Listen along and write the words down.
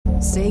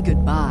Say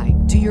goodbye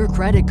to your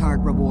credit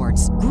card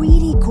rewards.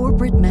 Greedy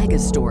corporate mega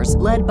stores,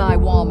 led by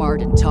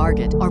Walmart and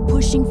Target, are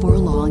pushing for a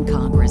law in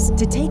Congress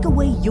to take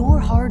away your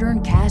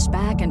hard-earned cash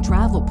back and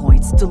travel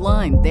points to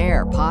line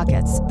their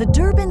pockets. The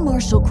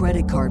Durbin-Marshall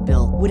credit card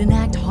bill would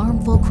enact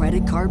harmful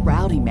credit card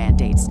routing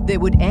mandates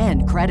that would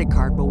end credit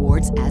card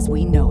rewards as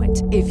we know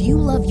it. If you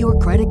love your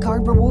credit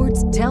card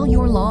rewards, tell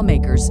your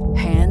lawmakers,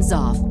 hands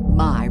off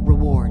my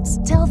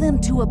rewards. Tell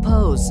them to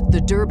oppose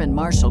the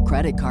Durbin-Marshall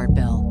credit card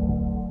bill.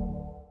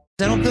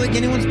 I don't feel like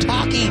anyone's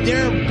talking.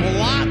 They're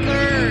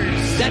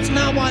blockers. That's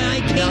not why I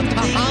came to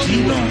Hollywood. Do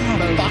you know how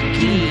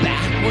fucking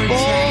backwards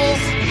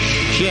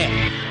bullshit?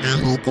 I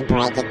hate to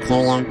break it to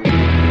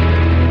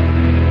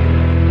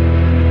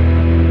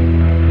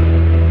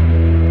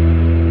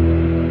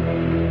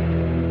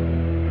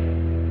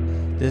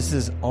you. This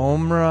is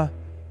Omra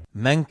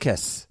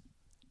Menkes.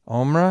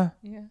 Omra?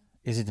 Yeah.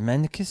 Is it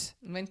Menkes?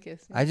 Menkes. Yeah.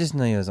 I just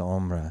know you as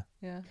Omra.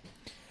 Yeah.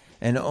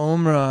 And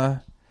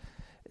Omra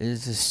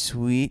is a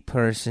sweet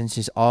person.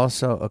 She's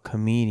also a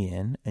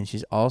comedian, and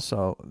she's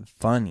also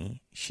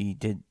funny. She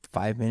did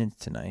 5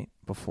 minutes tonight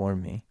before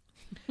me.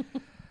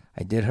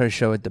 I did her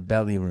show at the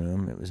Belly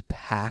Room. It was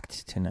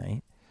packed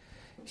tonight.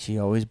 She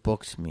always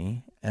books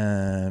me.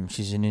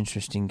 She's an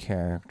interesting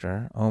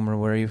character. Omra,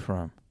 where are you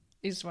from?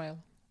 Israel.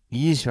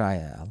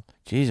 Israel.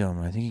 Jeez,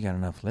 Omar, I think you got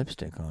enough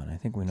lipstick on. I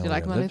think we know. Do you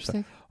like my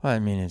lipstick? Well, I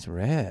mean, it's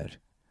red.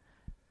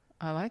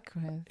 I like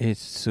red.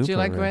 It's super. Do you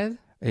like red?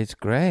 It's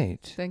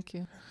great. Thank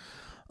you.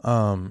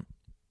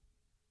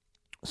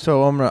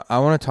 So, Omar, I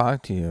want to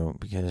talk to you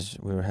because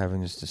we were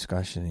having this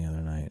discussion the other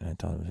night, and I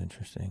thought it was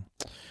interesting.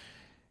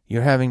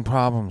 You're having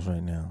problems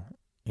right now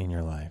in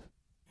your life.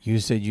 You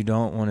said you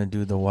don't want to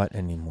do the what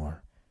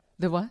anymore.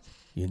 The what?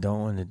 You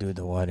don't want to do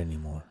the what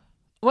anymore.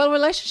 Well,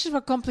 relationships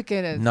are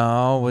complicated.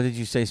 No, what did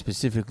you say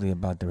specifically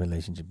about the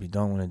relationship? You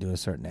don't want to do a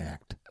certain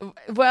act.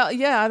 Well,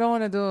 yeah, I don't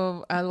want to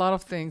do a lot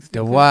of things.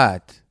 The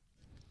what?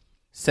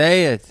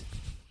 Say it.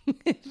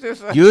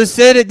 You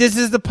said it. This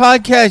is the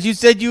podcast. You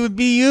said you would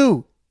be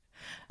you.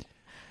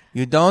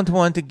 You don't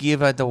want to give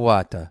her the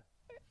water.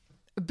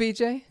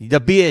 BJ? The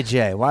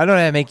VEE-JAY. Why don't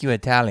I make you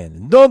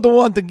Italian? Don't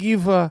want to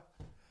give her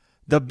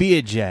the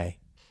VEE-JAY.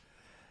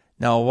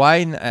 Now, why?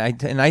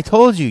 And I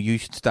told you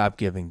should stop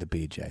giving the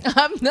VEE-JAY.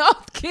 I'm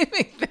not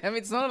giving them.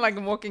 It's not like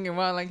I'm walking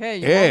around like, hey,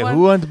 you hey, want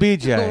who one? wants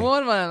VEE-Jay? You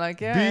want one?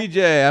 Like, yeah.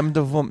 VEE-Jay, I'm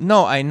the woman.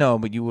 No, I know,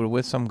 but you were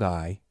with some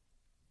guy.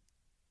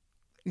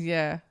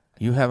 Yeah.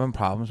 You having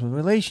problems with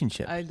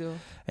relationships. I do.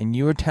 And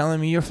you were telling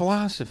me your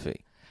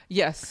philosophy.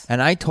 Yes. And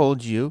I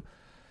told you,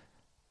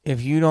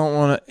 if you don't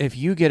want to, if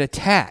you get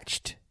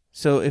attached,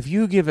 so if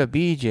you give a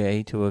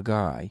VEE-Jay to a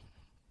guy,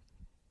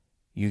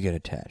 you get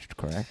attached,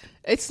 correct?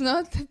 It's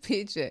not the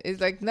PJ.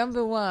 It's like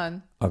number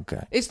one.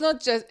 Okay. It's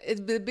not just it's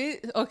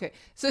okay.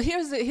 So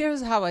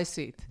here's how I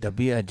see it. The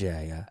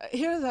VEE-Jay, yeah.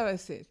 Here's how I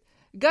see it.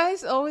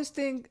 Guys always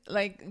think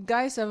like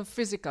guys are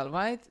physical,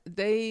 right?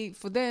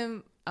 For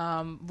them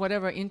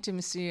whatever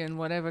intimacy and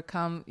whatever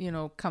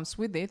comes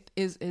with it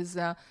is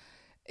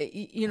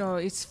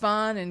it's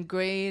fun and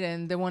great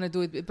and they want to do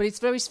it, but it's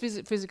very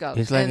physical.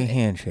 It's like a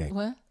handshake.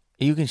 What?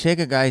 You can shake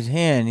a guy's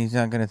hand, he's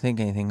not going to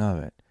think anything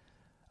of it.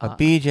 A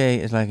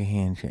VEE-Jay is like a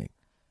handshake.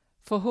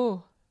 For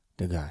who?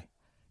 The guy.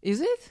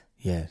 Is it?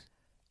 Yes.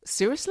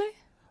 Seriously?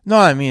 No,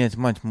 I mean, it's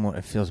much more,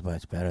 it feels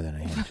much better than a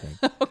handshake.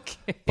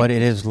 Okay. But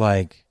it is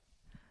like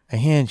a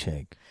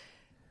handshake.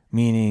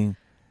 Meaning,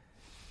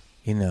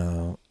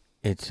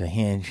 it's a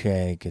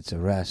handshake, it's a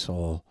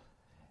wrestle,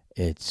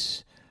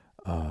 it's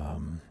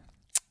hug,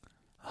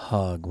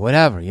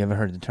 whatever. You ever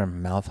heard the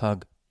term mouth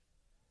hug?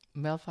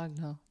 Mouth hug?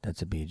 No.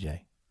 That's a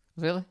VEE-Jay.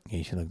 Really? Yeah,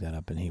 you should look that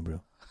up in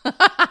Hebrew.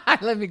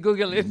 Let me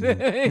Google it.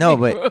 No,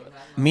 but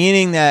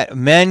meaning that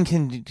men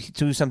can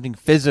do something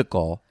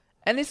physical.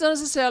 And it's not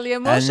necessarily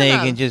emotional. And they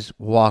can just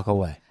walk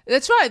away.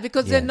 That's right,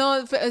 because Yeah. they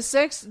know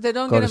sex, they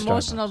don't Go get to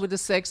emotional Starbucks. with the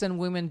sex and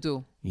women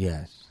do.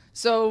 Yes.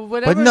 So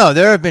whatever. But no,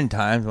 there have been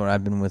times when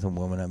I've been with a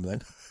woman, I'm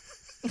like...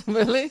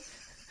 Really?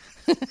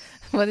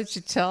 What did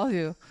she tell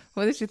you?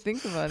 What did you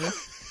think about it?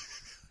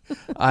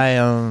 I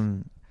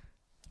don't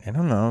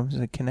know. I was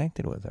like,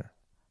 connected with her.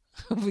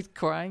 With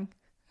crying?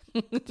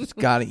 Just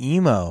got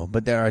emo.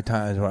 But there are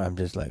times where I'm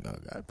just like, oh,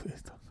 God,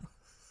 please don't.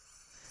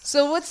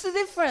 So what's the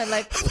difference?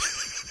 Like,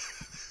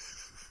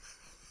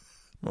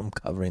 I'm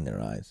covering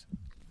their eyes.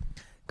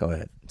 Go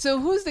ahead. so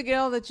who's the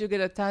girl that you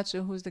get attached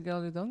to? Who's the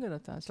girl you don't get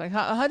attached? Like,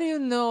 how do you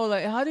know?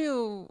 Like, how do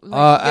you get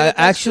attached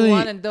actually, to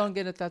one and don't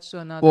get attached to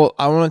another? Well,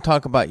 I want to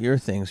talk about your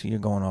thing, so you're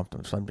going off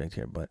the subject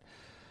here, but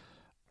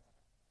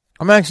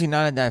I'm actually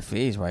not at that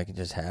phase where I can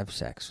just have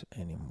sex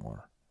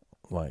anymore,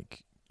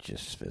 like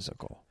just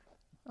physical.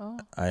 Oh.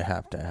 I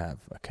have to have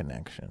a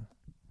connection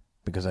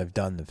because I've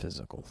done the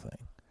physical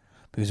thing.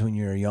 Because when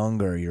you're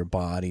younger, your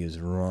body is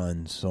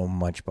run so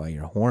much by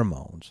your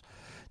hormones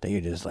that you're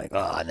just like,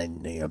 oh, and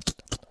then you're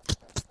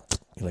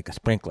like a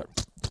sprinkler.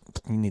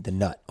 You need the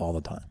nut all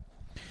the time.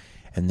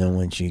 And then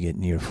once you get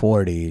in your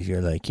 40s,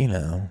 you're like,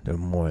 they're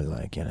more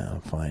like,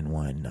 fine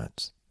wine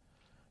nuts.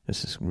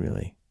 This is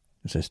really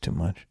Is this too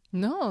much?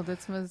 No,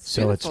 that's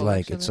So it's beautiful,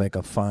 like actually.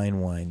 a fine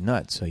wine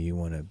nut. So you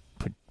want to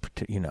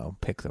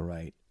pick the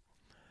right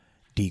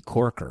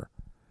decorker,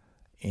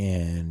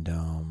 and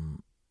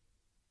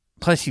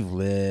plus you've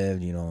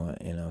lived,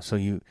 so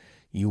you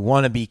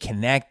want to be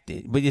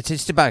connected, but it's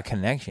just about a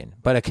connection.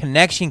 But a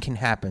connection can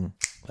happen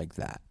like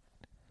that.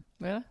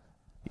 Yeah.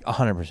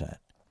 100%.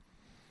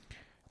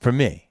 For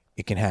me,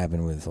 it can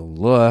happen with a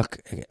look,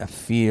 a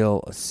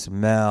feel, a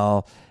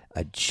smell,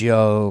 a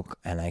joke,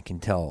 and I can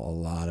tell a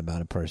lot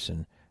about a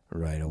person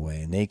right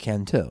away, and they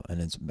can too.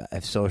 And it's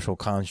if social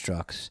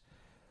constructs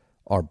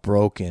are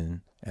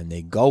broken and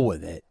they go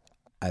with it,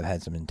 I've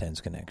had some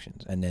intense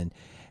connections, and then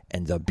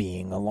ends up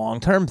being a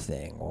long-term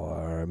thing,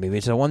 or maybe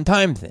it's a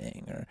one-time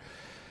thing.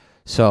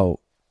 So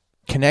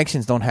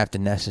connections don't have to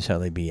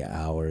necessarily be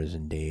hours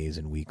and days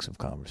and weeks of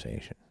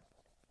conversation,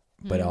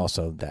 but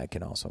also that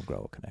can also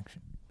grow a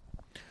connection.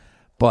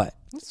 But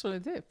That's really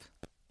deep.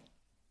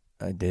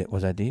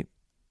 was I deep?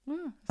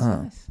 Yeah, it's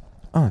nice.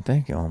 Oh,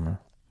 thank you, Omar.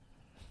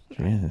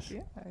 Jesus.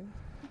 Yeah.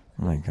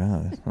 Oh my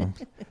God.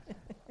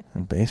 The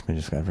basement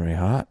just got very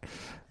hot.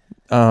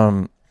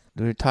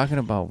 We were talking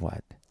about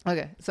what?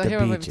 Okay, so The here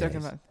what we're VEE-JAYs. talking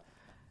about.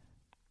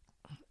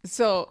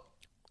 So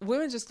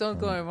women just don't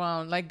go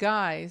around like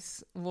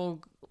guys will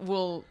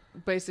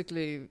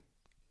basically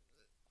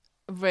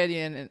ready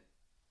and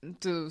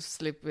to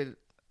sleep with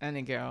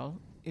any girl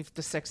if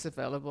the sex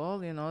available.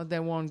 They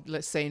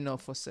won't say no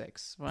for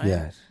sex, right?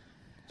 Yes.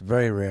 It's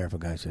very rare if a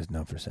guy says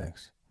no for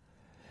sex.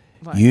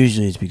 Right.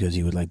 Usually it's because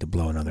he would like to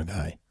blow another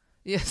guy.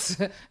 Yes,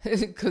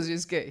 because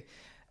he's gay.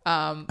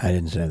 I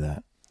didn't say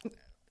that.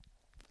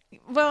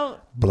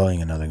 Well,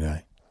 Blowing another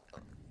guy.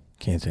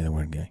 Can't say the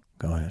word gay.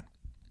 Go ahead.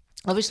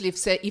 obviously,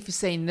 if you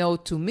say no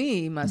to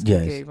me, it must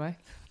Yes. be gay, right?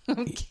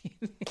 I'm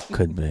kidding.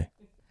 Could be.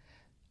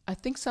 I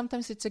think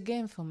sometimes it's a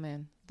game for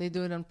men. They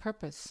do it on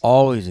purpose.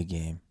 Always a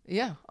game.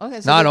 Yeah.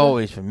 Okay. So Not they do-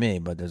 always for me,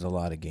 but there's a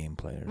lot of game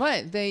players.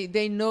 Right.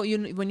 They know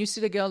you when you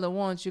see the girl that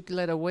wants, you can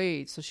let her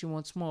wait so she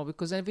wants more,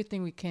 because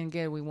everything we can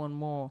get, we want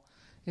more.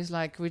 It's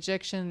like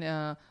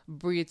rejection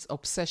breeds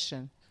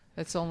obsession.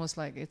 It's almost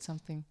like it's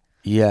something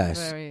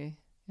Yes. very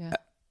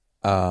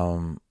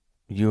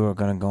You were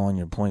going to go on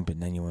your point, but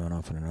then you went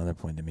off on another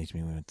point that makes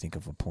me want to think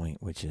of a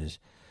point, which is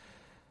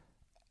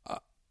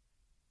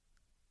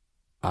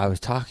I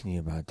was talking to you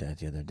about that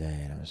the other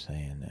day, and I was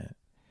saying that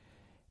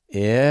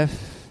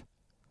if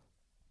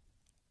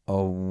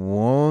a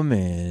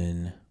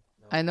woman...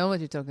 I know what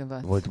you're talking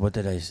about. What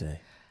did I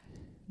say?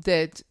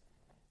 That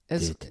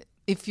Did.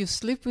 if you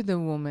sleep with a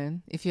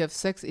woman, if you have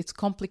sex, it's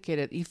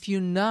complicated. If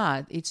you're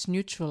not, it's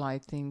neutral, I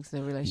think,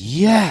 the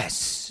relationship.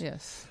 Yes.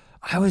 Yes.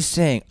 I was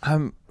saying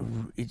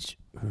it's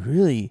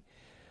really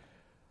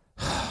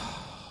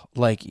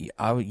like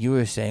you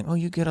were saying, oh,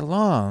 you get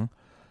along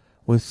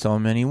with so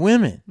many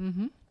women.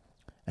 Mm-hmm.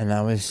 And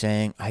I was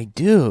saying, I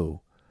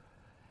do,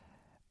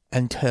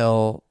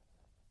 until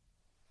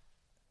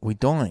we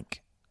doink.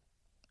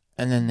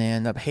 And then they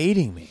end up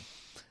hating me.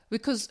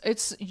 Because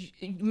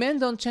men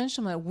don't change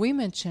so much.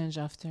 Women change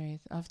after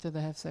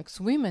they have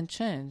sex. Women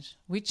change.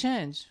 We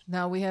change.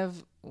 Now we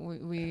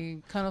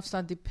kind of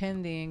start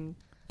depending.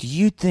 Do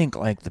you think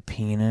like the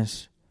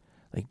penis,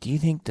 do you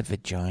think the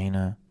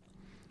vagina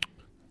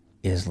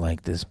is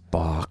like this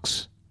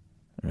box,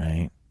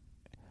 right?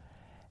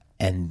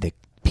 And the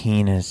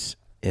penis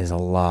is a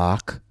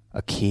lock,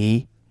 a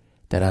key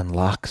that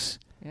unlocks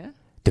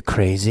the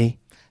crazy?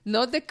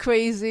 Not the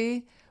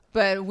crazy,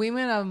 but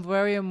women are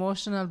very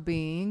emotional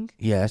being.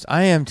 Yes,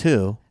 I am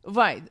too.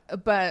 Right,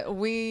 but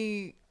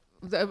we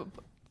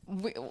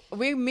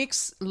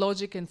mix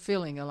logic and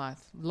feeling a lot.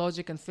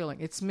 Logic and feeling,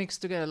 it's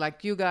mixed together.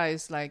 Like you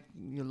guys, like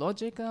you're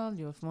logical,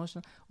 you're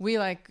emotional. We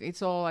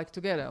it's all like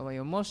together.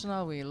 We're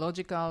emotional, we're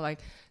logical.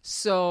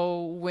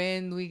 So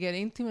when we get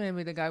intimate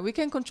with the guy, we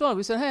can control.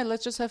 We say, hey,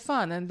 let's just have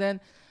fun, and then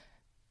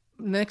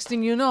next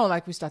thing you know,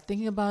 we start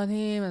thinking about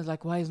him, and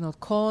why he's not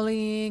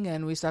calling,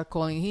 and we start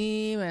calling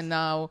him, and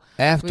now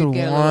After we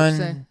get a little one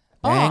upset.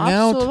 bang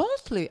out?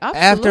 Absolutely.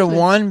 After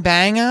one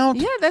bang out?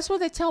 Yeah, that's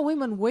what they tell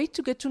women. Wait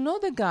to get to know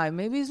the guy.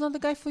 Maybe he's not the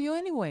guy for you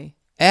anyway.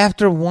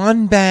 After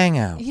one bang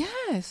out?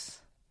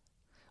 Yes.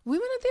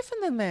 Women are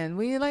different than men.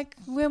 We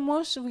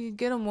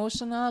get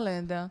emotional,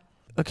 and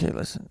Okay,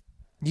 listen.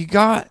 You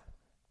got...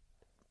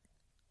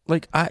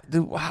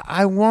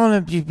 I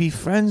want to be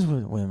friends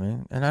with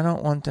women, and I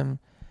don't want them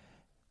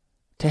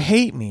to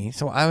hate me.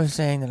 So I was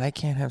saying that I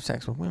can't have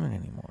sex with women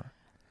anymore.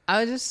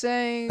 I was just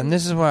saying... And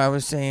this is why I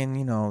was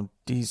saying,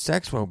 these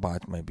sex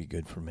robots might be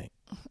good for me.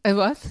 A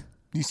what?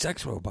 These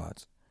sex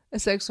robots. A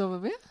sex over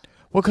there?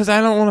 Well, because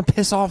I don't want to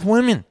piss off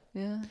women.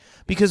 Yeah.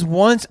 Because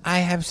once I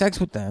have sex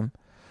with them,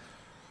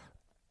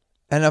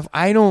 and if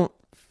I don't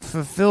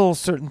fulfill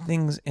certain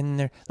things in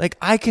there,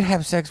 I could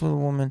have sex with a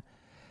woman,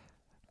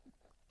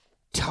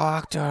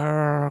 talk to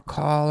her,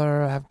 call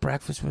her, have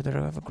breakfast with her,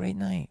 have a great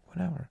night,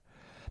 whatever.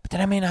 But then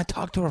I may not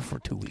talk to her for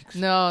 2 weeks.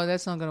 No,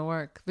 that's not going to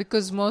work.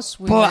 Because most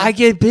women... But I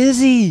get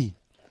busy.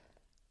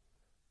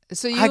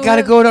 So I got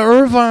to go to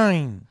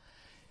Irvine.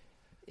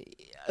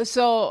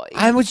 So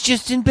I was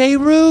just in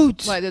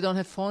Beirut. why they don't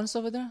have phones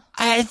over there?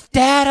 I have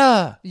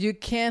data. You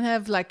can't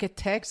have like a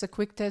text, a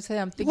quick text. Hey,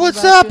 I'm thinking. What's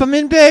about up? you. I'm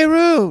in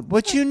Beirut.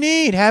 What you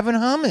need? Having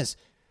hummus.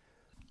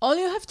 All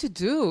you have to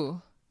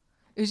do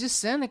is just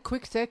send a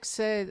quick text.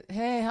 Say,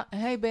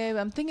 hey, babe,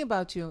 I'm thinking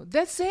about you.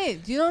 That's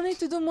it. You don't need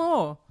to do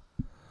more.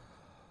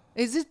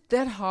 Is it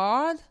that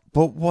hard?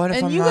 But what if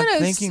And I'm you're not gonna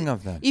thinking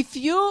of them? If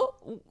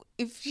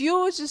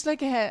you just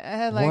like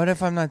had like What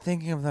if I'm not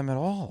thinking of them at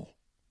all?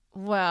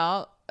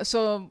 well,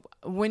 so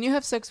when you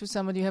have sex with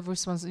somebody, you have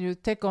you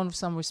take on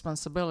some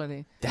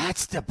responsibility.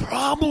 That's the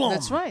problem.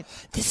 That's right.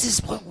 This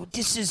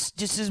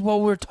is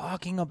what we're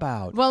talking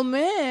about. Well,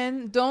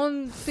 men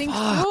don't think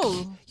Fuck.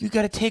 through. You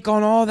got to take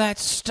on all that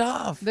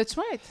stuff. That's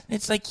right.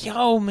 It's like,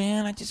 yo,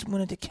 man, I just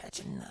wanted to catch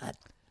a nut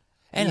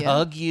and Yeah.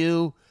 hug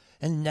you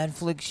and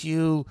Netflix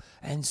you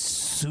and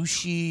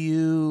sushi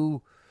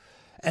you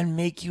and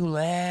make you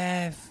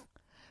laugh.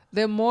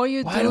 The more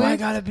you Why do do I it,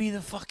 gotta be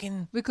the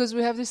fucking? because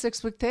we have this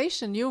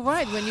expectation. You're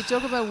right. When you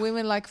talk about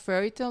women like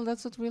fairy tale,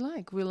 that's what we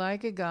like. We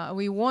like a guy.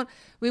 We want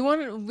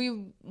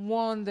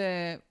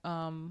the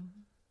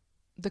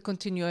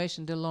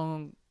continuation, the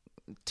long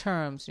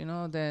terms. You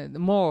know, the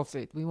more of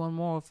it. We want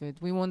more of it.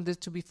 We want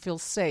it to feel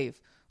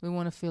safe. We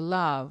want to feel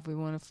love. We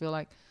want to feel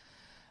like,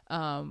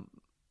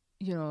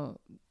 you know,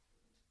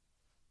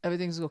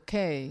 everything's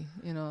okay.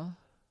 You know,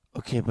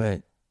 Okay,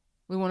 but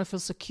we want to feel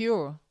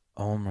secure.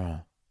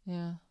 Omra,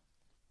 Yeah.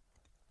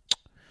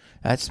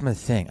 that's my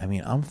thing. I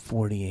mean, I'm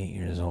 48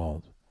 years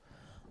old.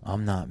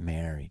 I'm not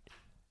married.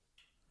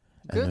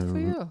 And Good the for r-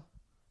 you.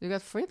 You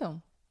got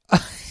freedom.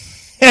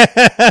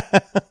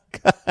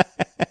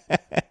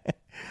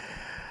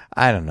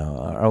 I don't know.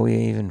 Are we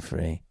even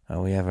free?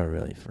 Are we ever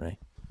really free?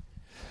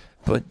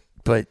 But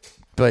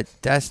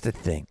that's the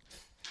thing.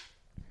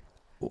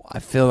 I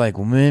feel like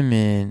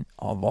women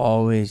have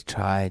always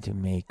tried to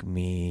make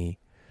me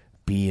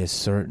be a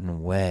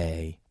certain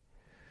way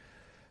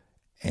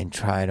and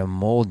try to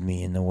mold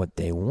me into what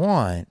they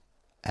want,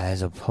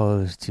 as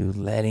opposed to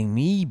letting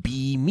me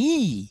be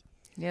me.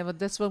 Yeah, but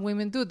that's what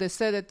women do. They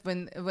say that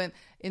when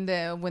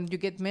you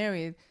get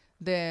married,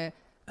 the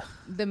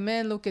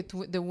men look at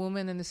the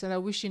woman and they said, "I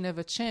wish she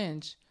never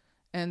changed,"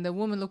 and the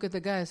woman look at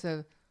the guy and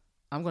said,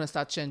 "I'm gonna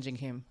start changing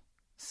him."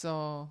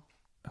 So,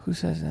 Who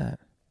says that?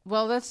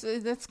 well, that's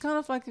kind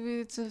of like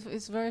it's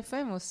a very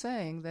famous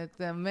saying that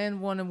the men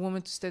want a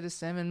woman to stay the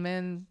same,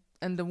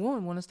 and the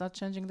woman want to start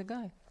changing the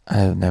guy.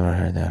 I've never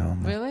heard that,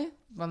 Omar. Really?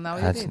 Well, now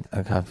you That's did.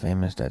 like how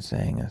famous that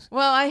saying is.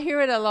 Well, I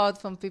hear it a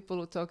lot from people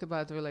who talk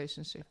about the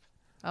relationship.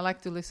 I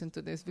like to listen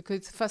to this because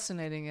it's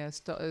fascinating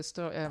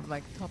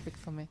like topic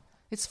for me.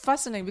 It's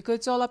fascinating because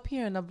it's all up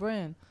here in our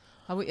brain,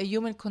 a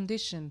human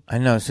condition. I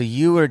know. So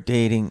you were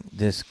dating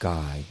this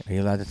guy. Are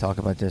you allowed to talk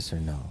about this or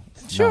no?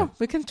 Sure, No.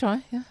 we can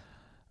try. Yeah.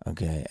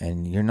 Okay,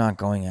 and you're not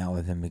going out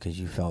with him because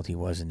you felt he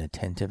wasn't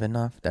attentive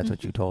enough? That's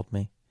what you told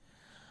me?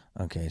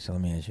 Okay, so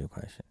let me ask you a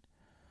question.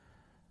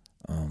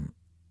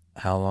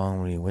 How long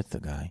were you with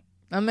the guy?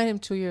 I met him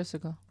 2 years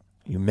ago.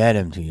 You met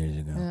him 2 years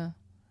ago. Yeah.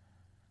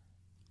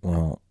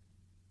 Well,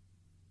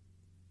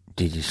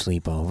 did you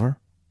sleep over?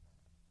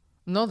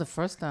 No, the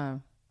first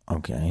time.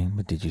 Okay,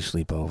 but did you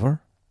sleep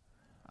over?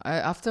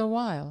 After a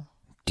while.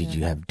 Did Yeah.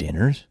 you have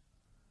dinners?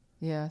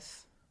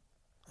 Yes.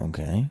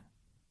 Okay.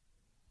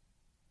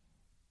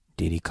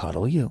 Did he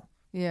cuddle you?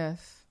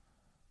 Yes.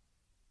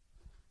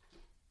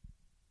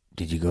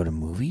 Did you go to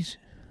movies?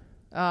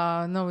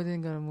 No, we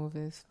didn't go to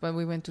movies, but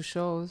we went to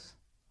shows.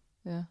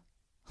 Yeah.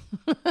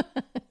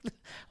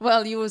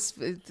 Well,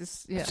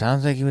 yeah.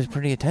 Sounds like he was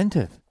pretty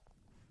attentive.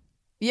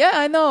 Yeah,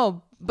 I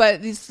know,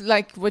 but it's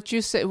like what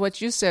you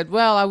said.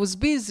 Well, I was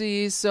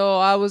busy, so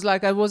I was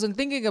like, I wasn't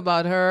thinking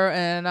about her,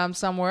 and I'm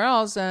somewhere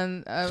else.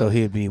 And So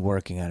he'd be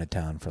working out of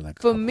town for like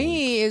a for couple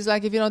me, weeks. it's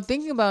like if you're not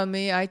thinking about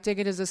me, I take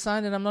it as a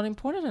sign that I'm not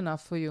important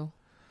enough for you.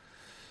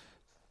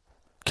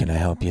 Can I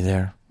help you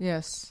there?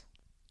 Yes.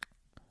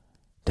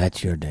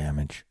 That's your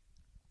damage.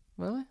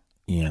 Really?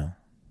 Yeah.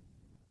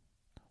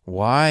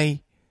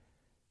 Why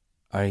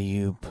are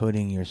you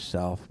putting your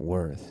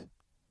self-worth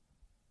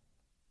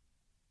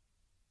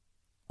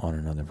on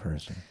another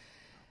person?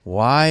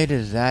 Why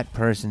does that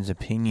person's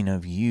opinion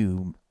of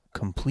you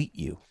complete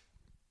you?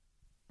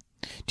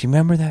 Do you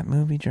remember that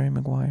movie, Jerry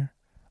Maguire?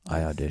 I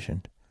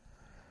auditioned.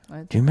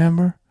 Do you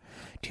remember?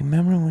 Do you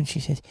remember when she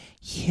says,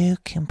 "You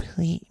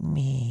complete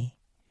me"?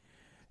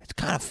 It's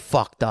kind of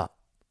fucked up.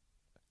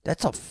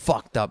 That's a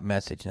fucked up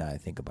message now I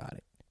think about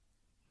it.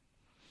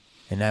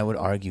 And I would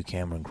argue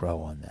Cameron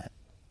Crowe on that.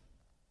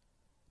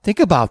 Think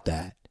about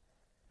that.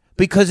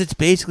 Because it's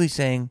basically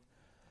saying,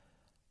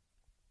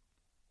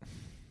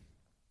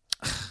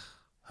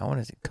 I want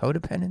to say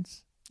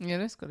codependence. Yeah,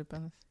 that's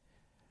codependence.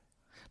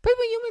 But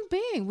we're human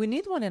beings. We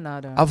need one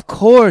another. Of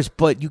course,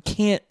 but you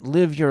can't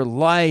live your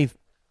life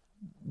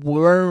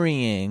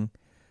worrying.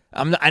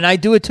 And I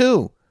do it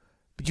too.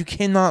 But you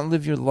cannot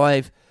live your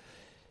life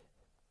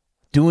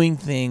doing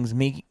things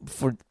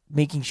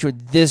making sure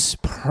this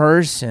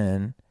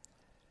person,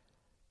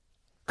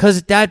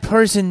 because that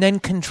person then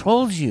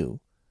controls you.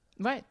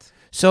 Right.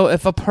 So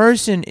if a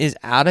person is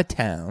out of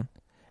town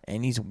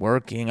and he's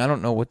working, I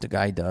don't know what the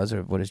guy does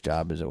or what his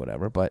job is or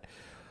whatever, but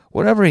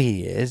whatever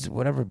he is,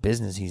 whatever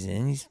business he's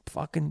in, he's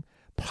fucking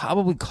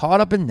probably caught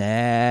up in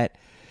that,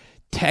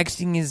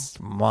 texting his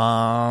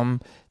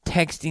mom,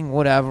 texting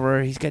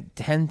whatever. He's got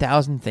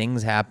 10,000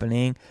 things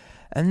happening.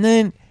 And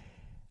then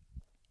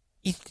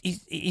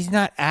he's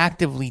not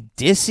actively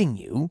dissing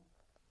you.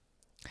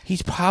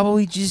 He's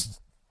probably just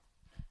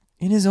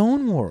in his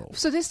own world.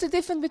 So this is the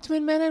difference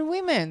between men and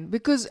women,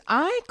 because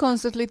I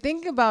constantly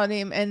think about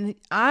him and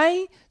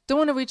I don't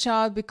want to reach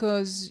out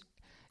because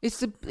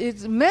it's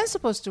men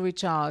supposed to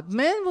reach out.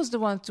 Man was the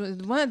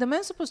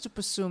man supposed to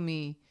pursue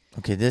me.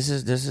 Okay, this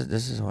is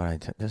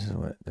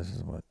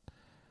what.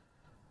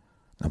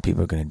 Now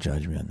people are going to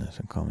judge me on this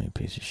and call me a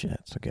piece of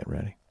shit. So get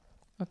ready.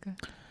 Okay.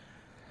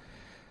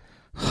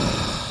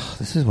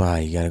 This is why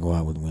you got to go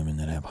out with women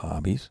that have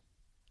hobbies,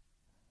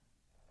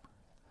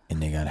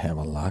 and they got to have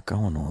a lot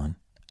going on.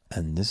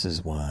 And this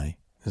is why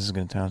this is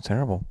going to sound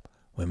terrible.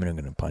 Women are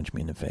going to punch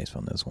me in the face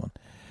on this one.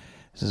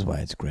 This is why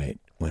it's great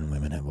when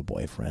women have a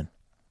boyfriend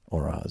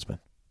or a husband.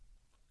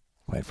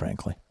 Quite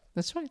frankly,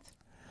 That's right.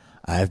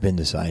 I've been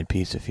the side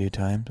piece a few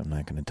times. I'm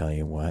not going to tell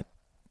you what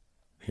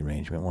the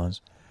arrangement was,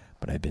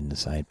 but I've been the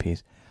side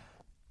piece,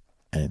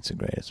 and it's the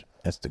greatest.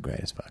 That's the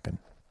greatest fucking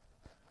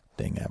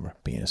thing ever,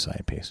 being a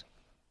side piece.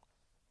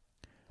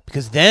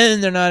 Because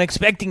then they're not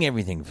expecting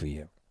everything for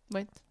you.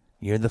 Right.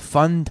 You're the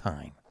fun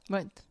time.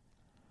 Right.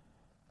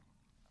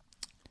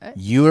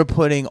 You are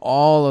putting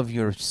all of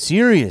your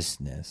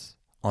seriousness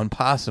on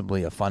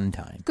possibly a fun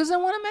time. Because I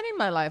want a man in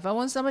my life. I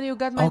want somebody who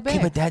got my back.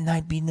 Okay, but that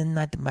might be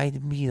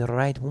the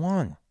right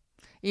one.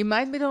 It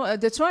might be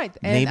that's right.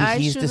 And Maybe I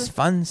he's this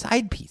fun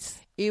side piece.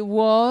 It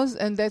was,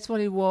 and that's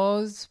what it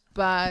was.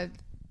 But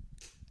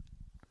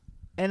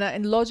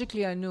and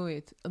logically, I knew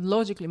it.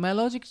 Logically, my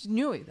logic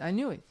knew it. I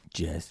knew it.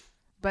 Just.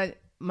 But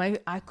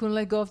I couldn't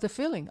let go of the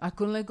feeling. I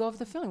couldn't let go of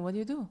the feeling. What do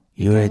you do?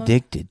 You're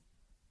addicted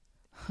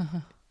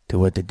to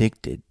what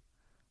addicted.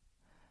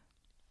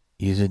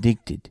 You're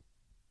addicted.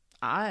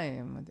 I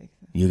am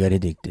addicted. You got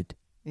addicted.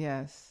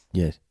 Yes.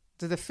 Yes.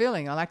 To the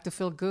feeling. I like to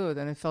feel good,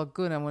 and it felt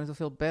good. I wanted to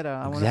feel better.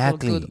 I want Exactly.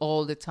 to feel good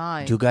all the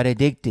time. You got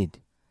addicted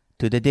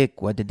to the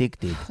dick. What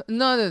addicted?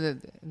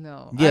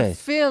 No. Yes.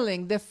 The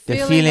feeling The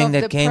feeling of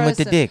that the came with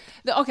the person.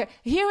 dick. Okay,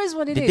 here is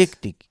what it The is.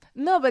 dick.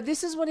 No, but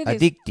this is what it is.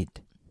 Addicted.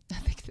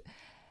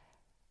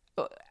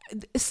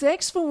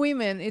 Sex for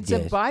women, it's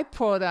Yes. a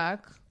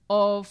byproduct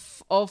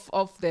of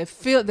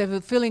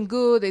the feeling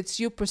good. It's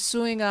you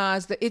pursuing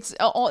us. It's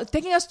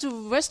taking us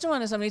to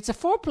restaurant or something. It's a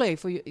foreplay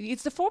for you.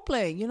 It's the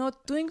foreplay.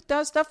 Doing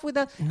that stuff with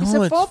that. It's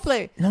a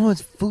foreplay. No,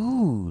 it's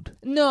food.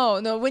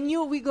 No.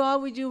 When we go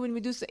out with you, when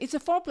we do, it's a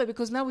foreplay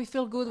because now we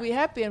feel good, we're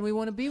happy, and we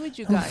want to be with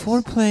you No, guys.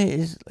 foreplay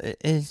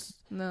is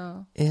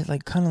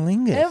like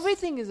cunnilingus.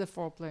 Everything is a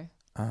foreplay.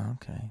 Oh,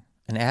 okay.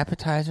 An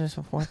appetizer is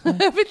a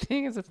foreplay?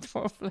 Everything is a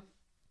foreplay.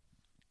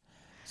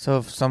 So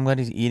if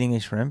somebody's eating a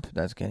shrimp,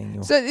 that's getting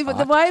you So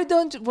hot?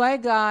 why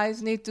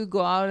guys need to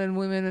go out and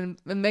women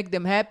and make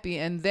them happy,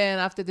 and then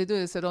after they do it,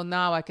 they said, oh,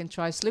 now I can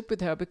try sleep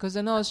with her because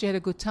I know she had a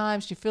good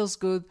time, she feels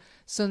good,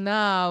 so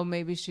now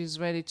maybe she's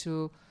ready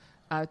to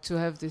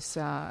have this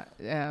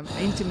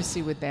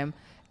intimacy with them,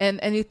 and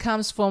it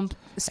comes from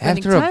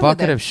spending After time a bucket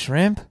with them. of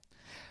shrimp?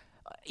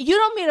 You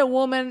don't meet a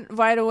woman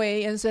right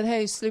away and say,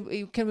 hey,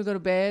 sleep, can we go to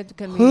bed?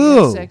 Can we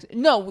Who? have sex?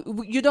 No,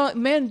 you don't.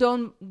 Men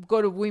don't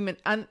go to women.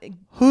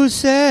 Who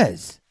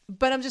says?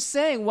 But I'm just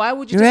saying, why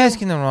would you? You're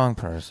asking the wrong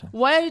person.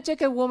 Why do you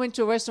take a woman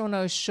to a restaurant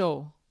or a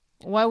show?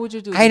 Why would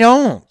you do that? I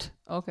don't.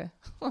 Okay.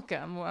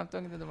 I'm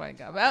talking to the right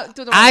guy. Well,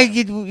 to the I right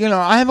get,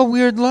 I have a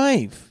weird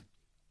life.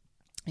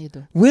 You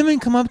do. Women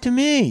come up to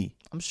me.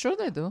 I'm sure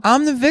they do.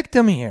 I'm the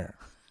victim here.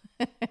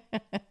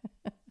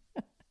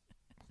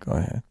 Go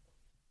ahead.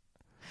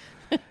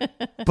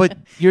 But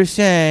you're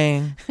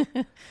saying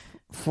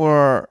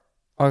for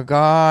a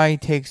guy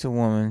takes a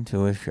woman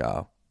to a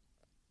show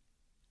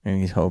and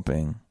he's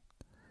hoping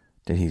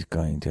that he's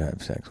going to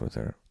have sex with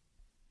her.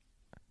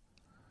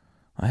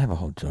 I have a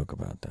whole joke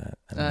about that.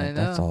 I know.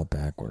 That's all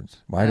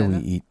backwards. Why do we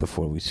eat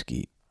before we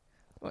skeet?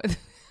 No,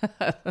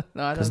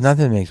 Because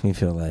nothing makes me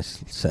feel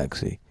less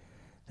sexy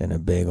than a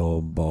big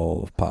old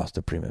bowl of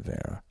pasta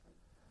primavera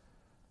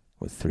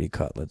with 3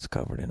 cutlets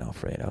covered in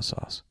Alfredo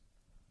sauce.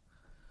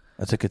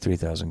 That's like a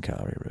 3,000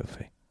 calorie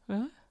roofie.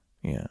 Really?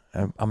 Yeah,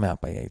 I'm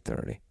out by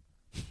 8:30.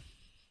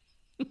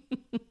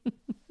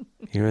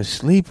 You're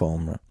asleep,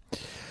 Omra.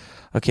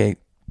 Okay,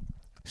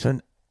 so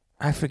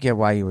I forget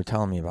why you were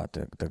telling me about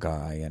the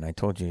guy, and I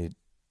told you,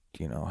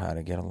 how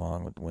to get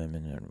along with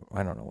women, and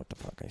I don't know what the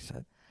fuck I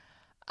said.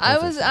 I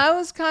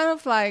was kind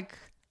of like,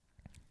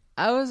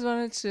 I was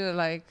wanted to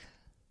like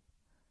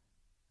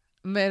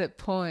made a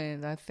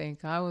point. I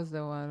think I was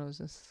the one who was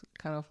just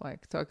kind of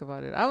like talk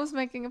about it. I was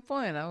making a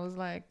point. I was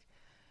like,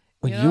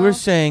 Well, you were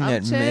saying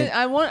that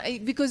I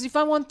want, because if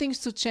I want things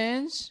to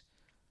change,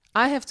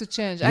 I have to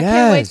change. I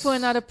can't wait for Yes.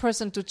 another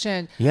person to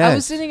change. I Yes.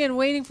 was sitting and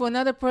waiting for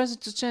another person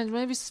to change.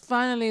 Maybe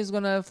finally he's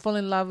going to fall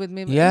in love with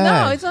me. No,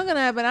 Yes. it's not going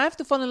to happen. I have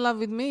to fall in love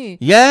with me.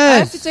 Yes. I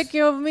have to take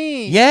care of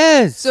me.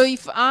 Yes. So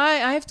if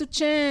I have to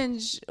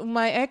change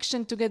my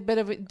action to get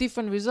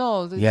different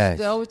results. Yes.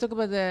 They always talk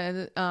about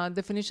the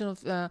definition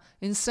of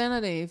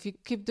insanity. If you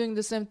keep doing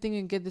the same thing,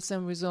 you get the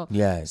same result.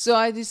 Yes. So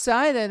I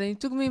decided, and it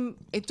took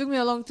me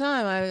a long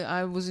time.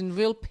 I was in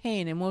real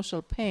pain,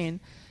 emotional pain,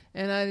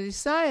 and I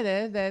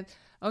decided that,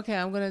 okay,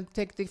 I'm going to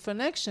take different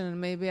action and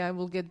maybe I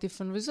will get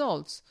different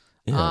results.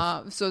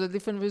 Yes. So the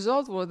different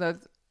result was that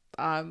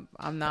I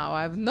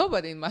have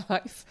nobody in my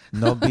life.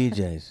 No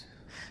BJs.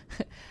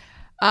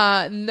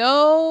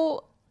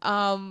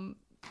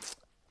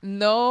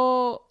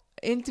 No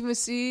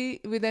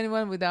intimacy with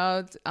anyone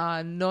without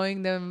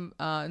knowing them,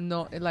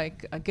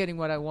 getting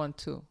what I want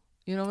to.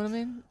 You know what I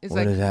mean? It's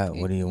What is that?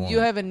 What do you want? You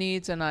have a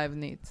needs and I have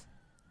needs.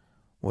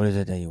 What is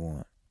it that you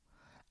want?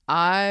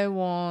 I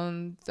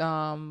want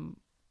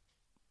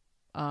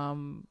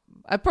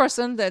a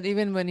person that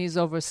even when he's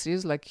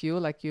overseas, like you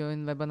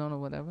in Lebanon or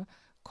whatever,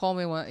 call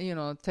me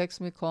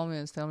text me, call me,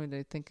 and tell me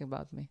they're thinking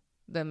about me.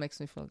 That makes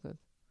me feel good.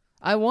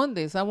 I want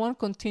this. I want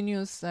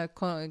continuous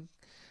relationship.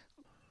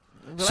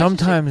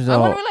 Sometimes, I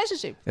want a though,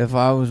 relationship. if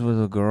I was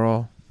with a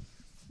girl,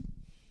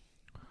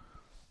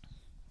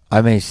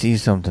 I may see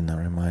something that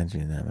reminds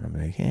me of them, and I'm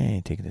like,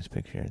 hey, taking this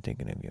picture,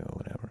 taking of you, or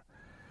whatever.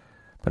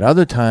 But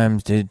other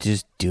times, they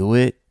just do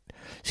it.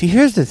 See,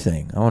 here's the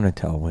thing. I want to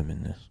tell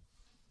women this.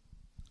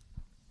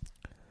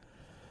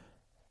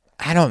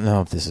 I don't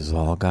know if this is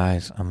all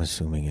guys. I'm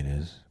assuming it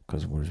is,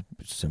 because we're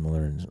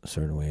similar in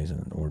certain ways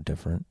and we're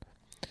different.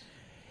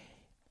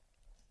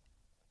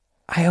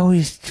 I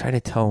always try to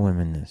tell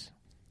women this.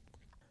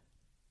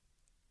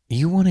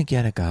 You want to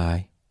get a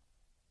guy?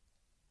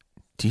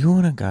 Do you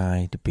want a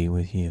guy to be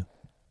with you?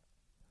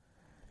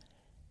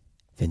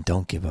 Then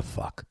don't give a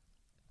fuck.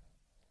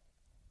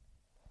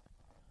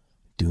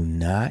 Do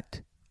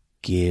not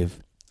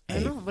give I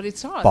a know, but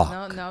it's hard.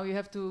 fuck. Now you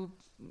have to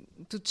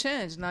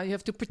change. Now you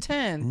have to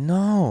pretend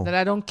No. that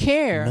I don't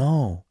care.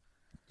 No.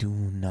 Do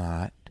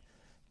not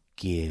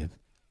give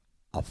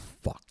a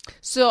fuck.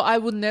 So I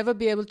would never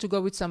be able to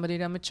go with somebody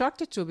that I'm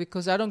attracted to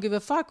because I don't give a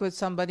fuck with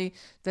somebody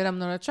that I'm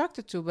not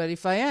attracted to. But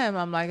if I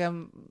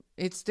am,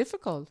 it's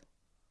difficult.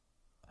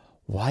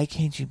 Why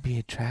can't you be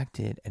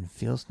attracted and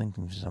feel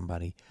something for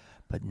somebody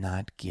but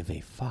not give a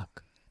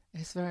fuck?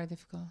 It's very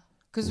difficult.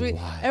 Because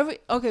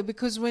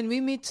because when we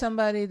meet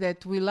somebody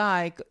that we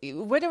like,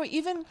 whether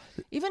even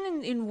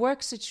in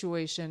work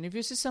situation, if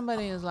you see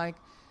somebody is like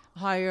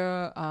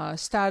higher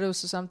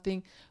status or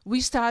something,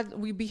 we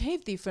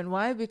behave different.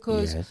 Why?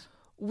 Because Yes.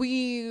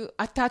 we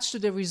attach to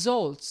the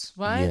results,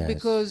 right? Yes.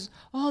 Because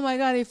oh my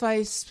God, if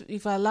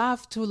I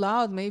laugh too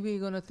loud, maybe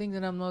you're gonna think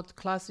that I'm not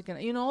classic,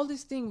 and all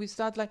these things. We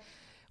start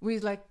we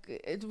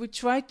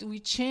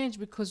change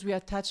because we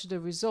attach to the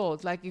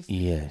result.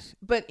 Yes.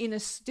 But in a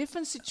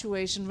different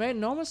situation, very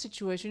normal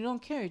situation, you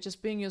don't care. You're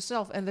just being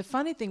yourself. And the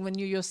funny thing, when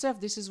you're yourself,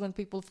 this is when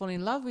people fall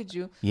in love with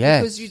you.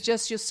 Yes. Because you're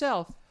just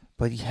yourself.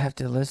 But you have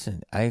to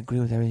listen. I agree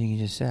with everything you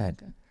just said.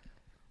 Okay.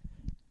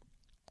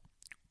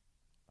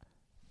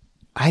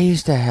 I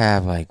used to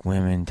have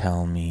women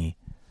tell me,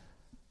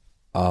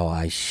 oh,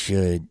 I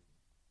should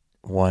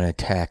want to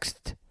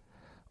text,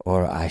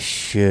 or I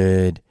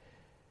should,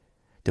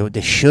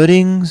 the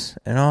shouldings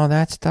and all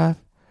that stuff.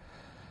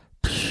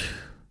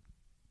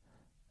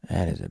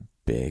 That is a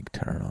big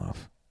turnoff.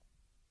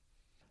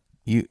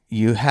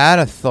 You had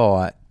a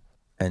thought,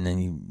 and then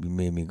you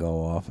made me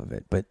go off of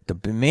it. But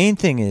the main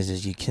thing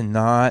is you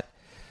cannot.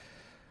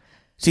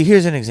 See,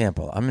 here's an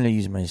example. I'm going to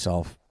use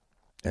myself,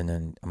 and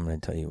then I'm going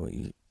to tell you what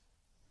you.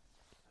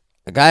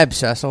 A guy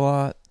obsess a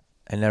lot.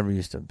 I never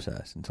used to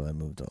obsess until I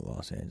moved to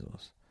Los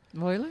Angeles.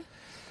 Really?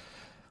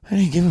 I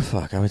didn't give a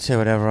fuck. I would say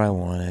whatever I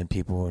wanted.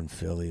 People in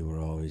Philly were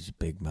always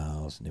big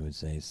mouths, and they would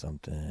say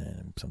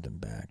something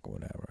back or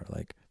whatever.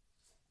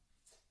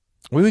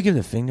 We would give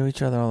the finger to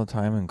each other all the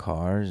time in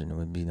cars, and it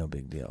would be no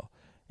big deal.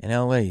 In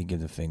LA, you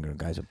give the finger,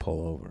 guys would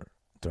pull over,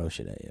 throw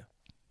shit at you.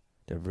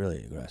 They're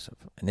really aggressive.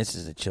 And this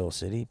is a chill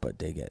city, but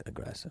they get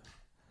aggressive.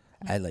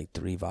 I had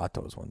 3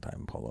 vatos one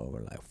time pull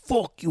over,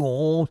 fuck you,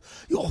 Holmes.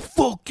 Yo,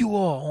 fuck you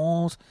all,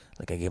 Holmes.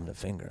 I gave them the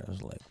finger. I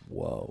was like,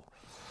 whoa.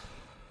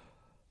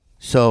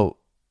 So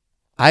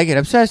I get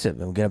obsessive,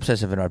 and we get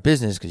obsessive in our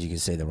business because you can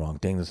say the wrong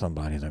thing to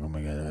somebody. It's like, oh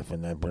my God,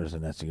 that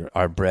person, that's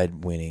our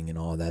breadwinning and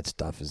all that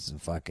stuff is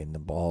fucking the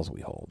balls we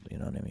hold. You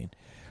know what I mean?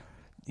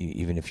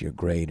 Even if you're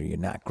great or you're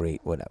not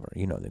great, whatever.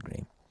 You know the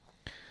game.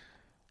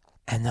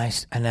 And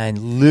I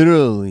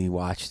literally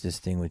watched this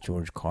thing with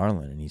George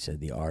Carlin, and he said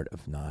the art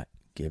of not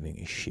giving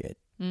a shit.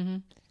 Mm-hmm.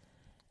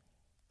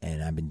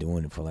 And I've been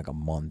doing it for a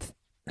month.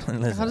 How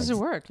does it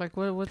work?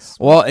 What's...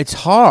 Well, it's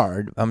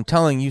hard. I'm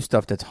telling you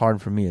stuff that's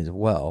hard for me as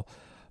well.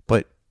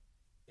 But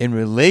in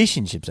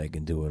relationships, I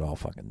can do it all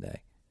fucking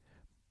day.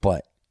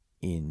 But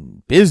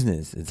in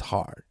business, it's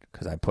hard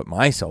because I put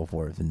my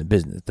self-worth in the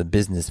business. The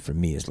business for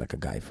me is like a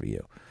guy for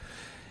you.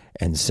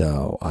 And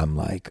so I'm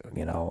like,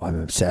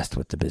 I'm obsessed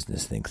with the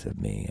business thinks of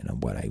me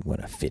and what I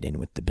want to fit in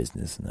with the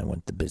business, and I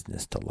want the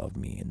business to love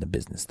me, and the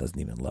business doesn't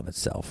even love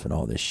itself and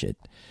all this shit.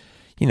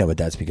 But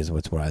that's because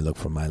it's where I look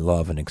for my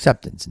love and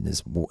acceptance in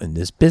this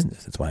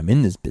business. That's why I'm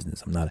in this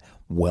business. I'm not a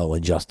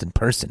well-adjusted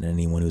person. And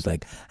anyone who's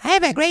like, I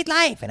have a great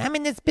life and I'm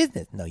in this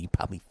business. No, you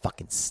probably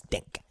fucking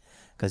stink.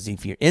 Because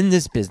if you're in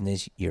this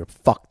business, you're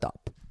fucked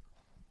up.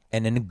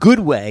 And in a good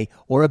way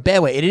or a bad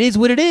way. It is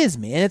what it is,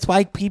 man. That's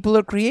why people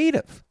are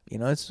creative.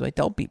 That's what I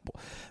tell people.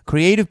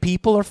 Creative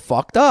people are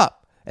fucked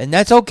up. And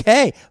that's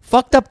okay.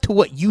 Fucked up to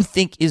what you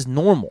think is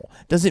normal.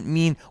 Doesn't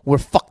mean we're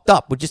fucked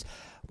up.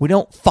 We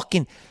don't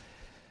fucking...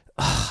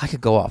 I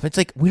could go off. It's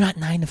like, we're not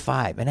 9 to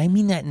 5. And I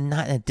mean that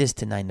not in a diss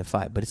to 9 to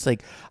 5. But it's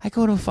like, I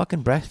go to a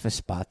fucking breakfast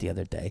spot the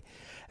other day.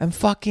 And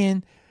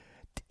fucking...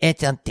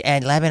 It's at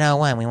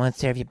 11:01. We want to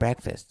serve you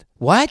breakfast.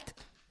 What?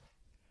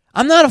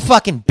 I'm not a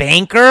fucking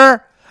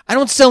banker. I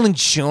don't sell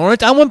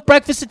insurance. I want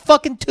breakfast at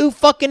fucking 2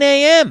 fucking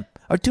a.m.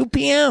 or 2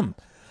 p.m.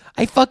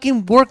 I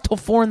fucking work till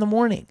 4 in the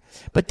morning.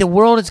 But the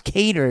world is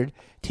catered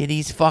to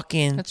these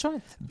fucking That's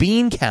right.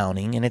 bean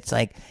counting. And it's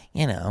like,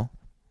 oh,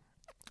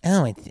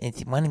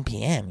 it's 1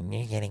 p.m. and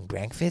you're getting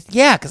breakfast?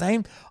 Yeah, because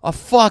I'm a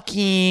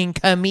fucking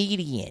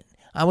comedian.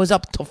 I was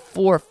up till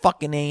 4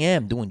 fucking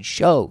a.m. doing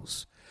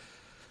shows.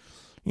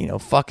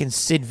 Fucking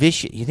Sid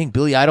Vicious. You think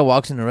Billy Idol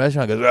walks in the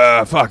restaurant and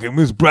goes, fucking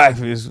miss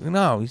breakfast?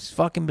 No, he's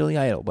fucking Billy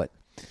Idol. But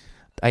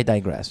I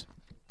digress.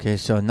 Okay,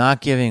 so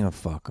not giving a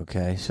fuck,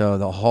 okay? So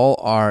the whole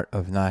art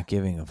of not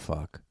giving a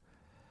fuck.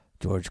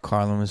 George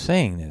Carlin was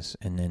saying this.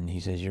 And then he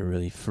says you're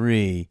really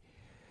free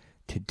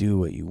to do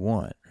what you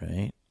want,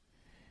 right?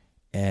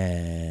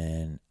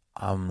 And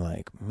I'm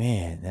like,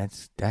 man,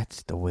 that's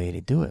the way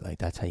to do it. Like,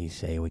 that's how you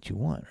say what you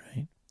want,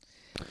 right?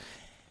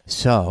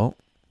 So...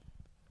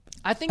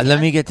 I think. Let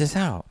me get this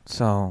out.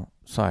 So,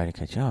 sorry to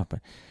cut you off,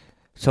 but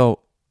so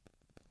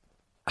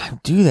I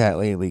do that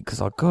lately because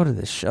I'll go to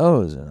the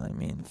shows and I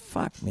mean,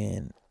 fuck,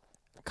 man,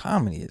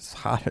 comedy is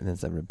hotter than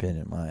it's ever been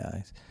in my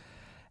eyes.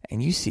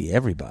 And you see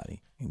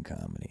everybody in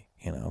comedy,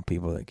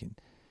 people that can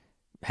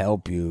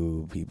help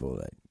you, people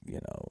that,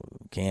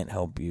 can't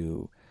help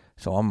you.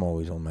 So I'm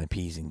always on my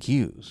P's and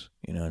Q's,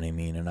 you know what I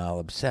mean? And I'll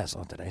obsess.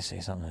 Oh, did I say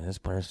something to this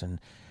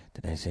person?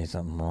 Did I say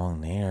something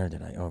wrong there?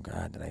 Did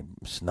I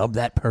snub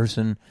that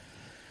person?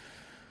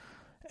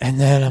 And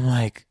then I'm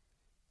like,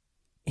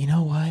 you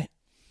know what?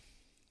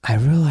 I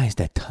realized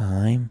that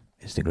time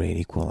is the great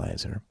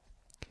equalizer.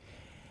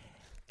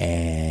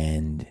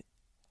 And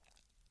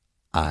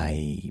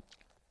I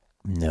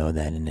know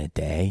that in a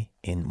day,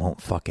 it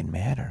won't fucking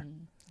matter.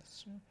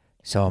 That's true.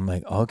 So I'm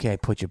like, okay,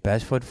 put your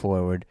best foot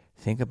forward.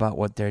 Think about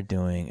what they're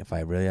doing. If I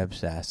really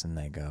obsess, and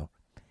they go,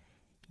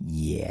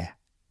 yeah.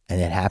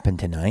 And it happened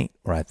tonight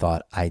where I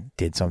thought I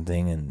did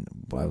something and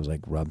I was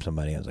like, rub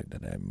somebody. I was like,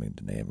 did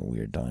they have a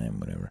weird time?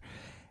 Whatever.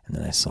 And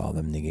then I saw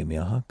them. They gave me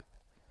a hug.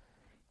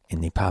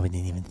 And they probably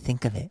didn't even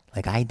think of it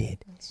like I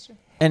did. That's true.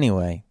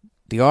 Anyway,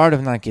 the art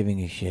of not giving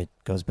a shit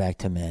goes back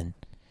to men,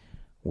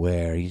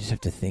 where you just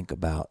have to think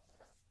about,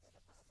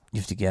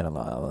 you have to get a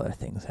lot of other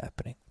things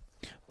happening.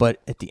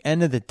 But at the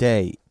end of the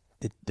day,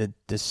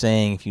 the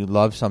saying, if you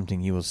love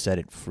something, you will set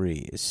it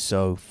free, is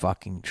so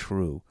fucking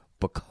true.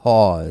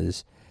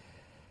 Because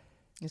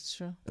It's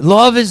true.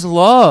 love is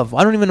love.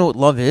 I don't even know what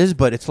love is,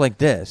 but it's like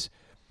this.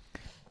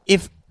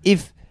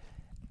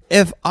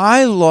 If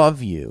I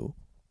love you,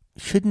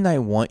 shouldn't I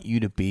want you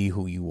to be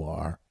who you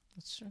are?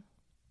 That's true.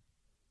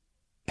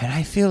 And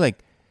I feel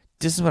like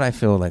this is what I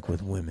feel like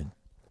with women,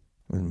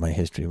 with my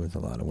history with a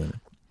lot of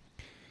women.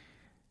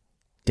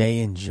 They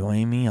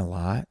enjoy me a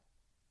lot.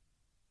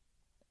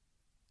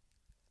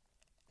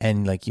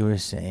 And like you were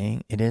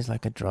saying, it is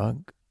like a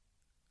drug.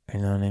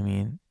 You know what I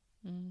mean?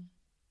 Mm.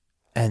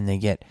 And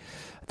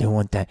they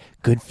want that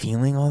good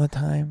feeling all the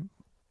time.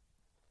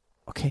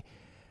 Okay.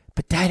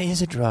 But that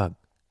is a drug.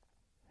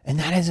 And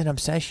that is an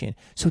obsession.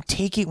 So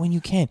take it when you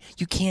can.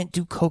 You can't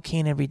do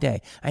cocaine every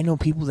day. I know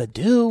people that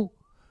do.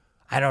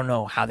 I don't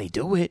know how they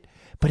do it,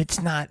 but it's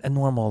not a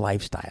normal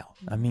lifestyle.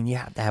 I mean, you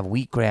have to have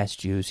wheatgrass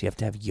juice, you have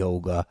to have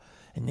yoga,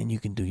 and then you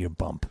can do your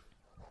bump.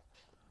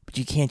 But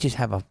you can't just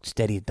have a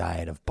steady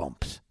diet of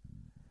bumps.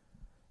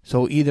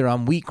 So either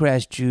I'm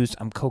wheatgrass juice,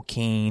 I'm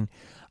cocaine,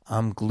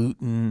 I'm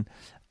gluten,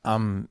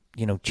 I'm,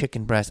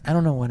 chicken breast. I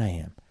don't know what I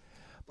am.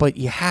 But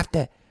you have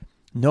to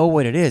know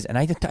what it is. And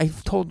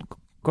I've told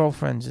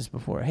girlfriends this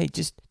before. Hey,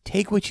 just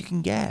take what you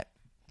can get.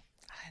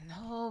 I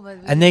know, but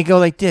And they go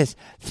like this.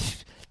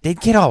 They'd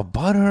get all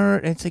butthurt.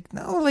 And it's like,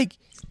 no, like,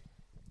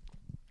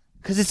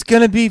 because it's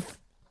going to be,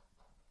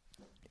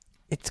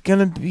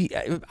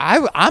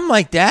 I'm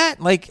like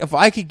that. Like, if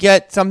I could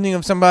get something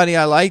of somebody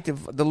I liked,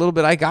 if the little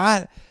bit I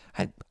got,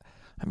 I'd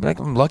be like,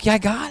 I'm lucky I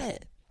got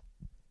it.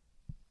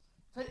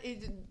 But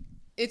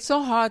it's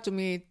so hard to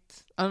meet.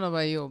 I don't know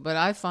about you, but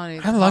I find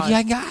it I'm hard. lucky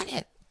I got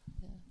it.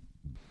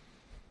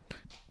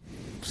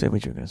 Say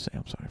what you're going to say.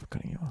 I'm sorry for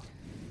cutting you off.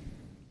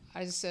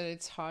 I just said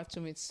it's hard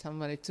to meet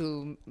somebody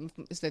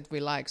that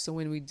we like. So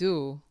when we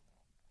do,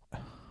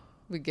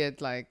 we get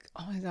like,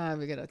 oh my god,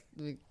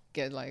 we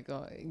get like,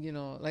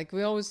 like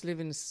we always live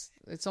in.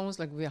 It's almost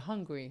like we're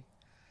hungry,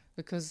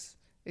 because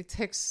it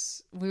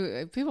takes.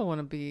 People want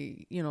to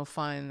be,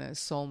 find a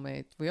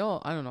soulmate. We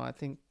all. I don't know. I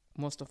think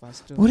most of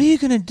us do. What are you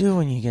gonna do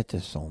when you get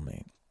this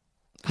soulmate?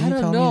 I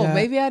don't know.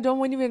 Maybe I don't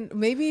want even.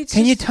 Maybe it's.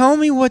 Can you tell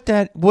me what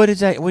is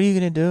that? What are you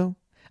gonna do?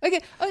 Okay.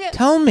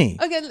 Tell me.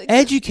 Okay.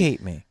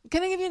 Educate me.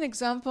 Can I give you an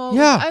example?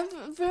 Yeah.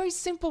 I'm very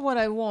simple. What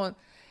I want,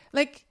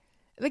 like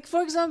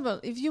for example,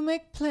 if you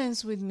make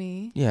plans with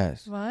me,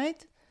 Yes.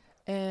 right,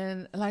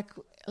 and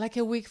like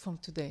a week from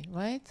today,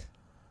 right?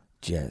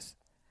 Yes.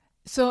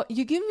 So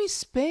you give me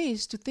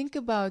space to think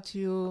about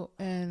you,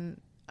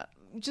 and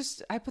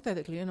just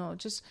hypothetically,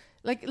 just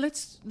like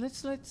let's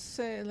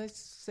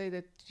say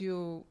that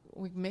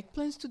we make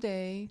plans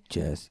today.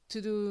 Yes.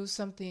 To do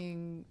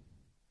something.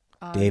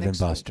 Dave and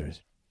next week.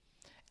 Buster's.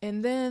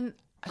 And then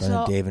Going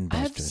to Dave and I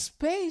have Buster's.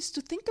 space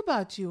to think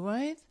about you,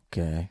 right?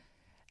 Okay.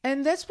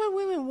 And that's what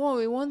women want.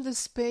 We want the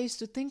space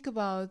to think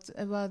about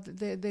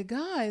the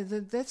guy.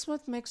 That's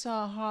what makes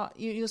our heart.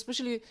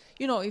 Especially,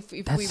 if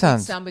we meet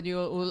somebody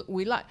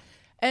we like.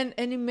 And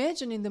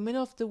imagine in the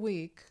middle of the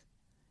week,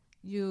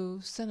 you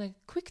send a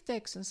quick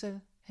text and say,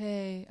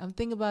 "Hey, I'm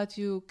thinking about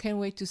you. Can't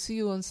wait to see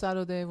you on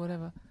Saturday,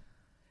 whatever."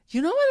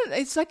 You know what?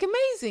 It's like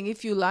amazing.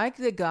 If you like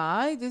the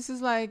guy, this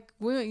is like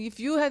if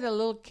you had a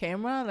little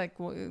camera, like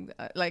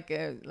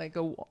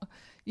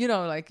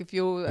if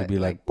you, I'd be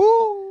like,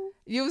 boo.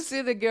 You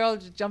see the girl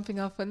jumping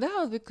up and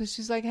down because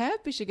she's like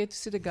happy. She gets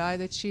to see the guy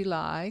that she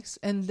likes,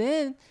 and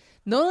then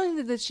not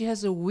only that she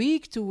has a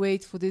week to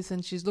wait for this,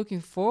 and she's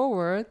looking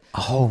forward.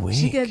 A whole week.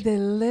 She get the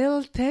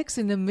little text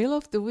in the middle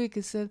of the week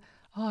and said,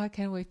 "Oh, I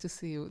can't wait to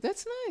see you."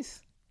 That's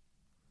nice.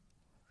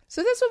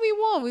 So that's what we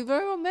want. We're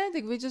very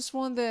romantic. We just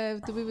want to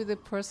be with the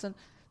person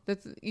that,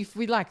 if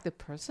we like the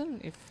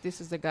person, if this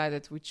is the guy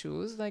that we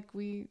choose, like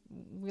we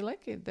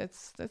like it.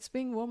 That's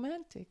being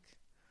romantic.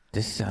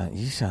 You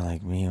sound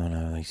like me when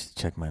I used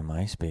to check my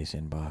MySpace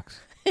inbox.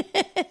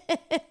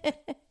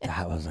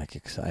 That was like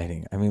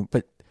exciting. I mean,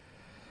 but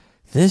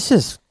this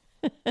is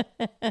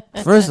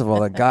first of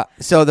all the guy.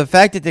 So the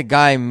fact that the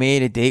guy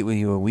made a date with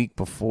you a week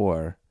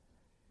before.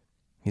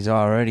 He's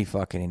already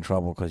fucking in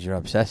trouble because you're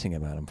obsessing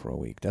about him for a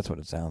week. That's what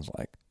it sounds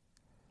like.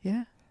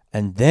 Yeah.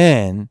 And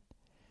then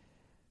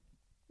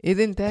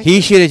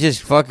he should have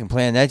just fucking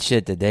planned that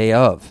shit the day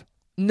of.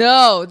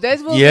 No,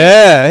 that's what.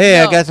 Yeah. Hey,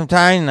 I got some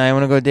time and I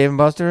want to go to Dave and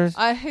Buster's.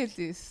 I hate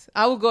this.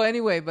 I will go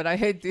anyway, but I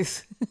hate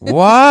this.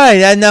 Why?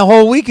 And the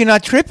whole week you're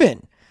not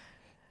tripping.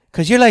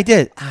 Because you're like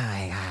this.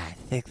 I got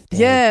 6 days.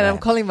 Yeah, and I'm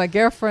calling my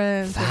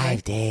girlfriend.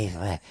 5 days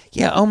left.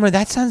 Yeah, Omer,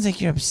 that sounds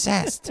like you're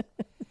obsessed.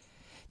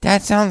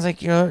 That sounds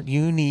like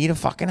you need a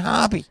fucking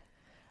hobby.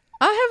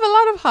 I have a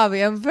lot of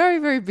hobby. I'm a very,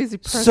 very busy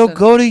person. So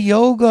go to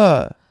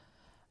yoga.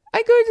 I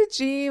go to the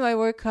gym. I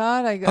work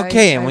hard.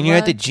 And when you're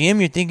at the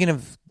gym, you're thinking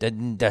of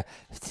the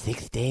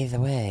 6 days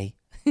away.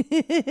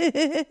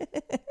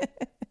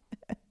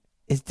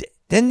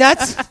 Then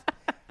that's...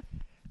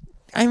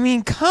 I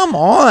mean, come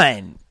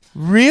on.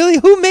 Really?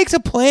 Who makes a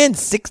plan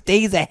 6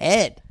 days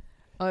ahead?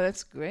 Oh,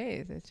 that's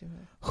great.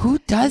 Who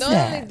does that?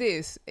 Not only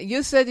this,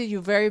 you said that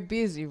you're very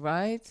busy,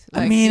 right?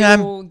 Like, I mean,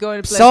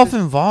 I'm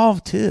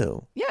self-involved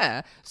too.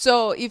 Yeah.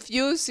 So if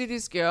you see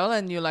this girl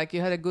and you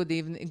had a good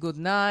evening, good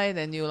night,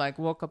 and you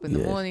woke up in the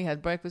morning,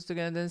 had breakfast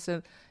together, and then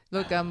said,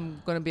 "Look,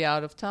 I'm gonna be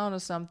out of town or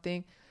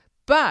something,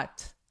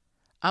 but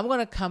I'm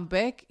gonna come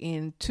back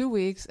in 2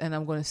 weeks and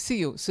I'm gonna see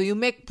you." So you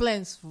make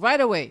plans right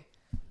away.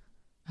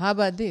 How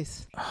about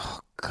this?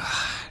 Oh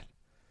God.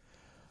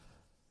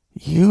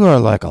 You are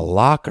like a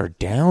locker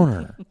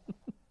downer.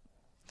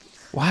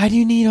 Why do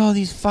you need all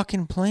these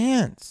fucking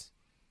plans?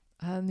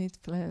 I don't need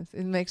plans.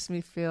 It makes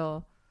me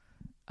feel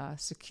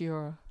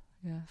secure,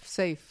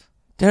 safe.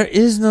 There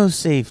is no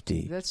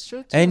safety. That's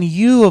true, too. And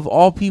you, of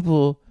all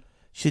people,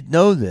 should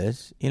know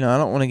this. I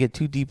don't want to get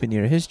too deep into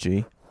your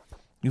history.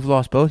 You've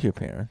lost both your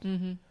parents.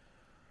 Mm-hmm.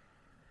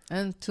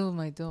 And two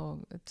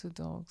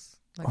dogs.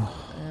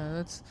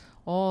 That's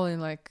all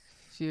in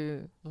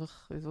few.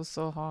 It was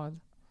so hard.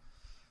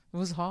 It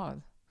was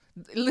hard.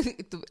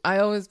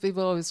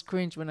 People always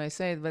cringe when I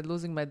say it, but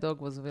losing my dog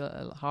was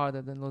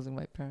harder than losing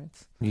my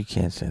parents. You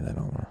can't say that,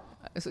 Omar.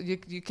 So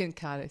you can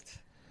cut it.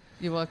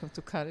 You're welcome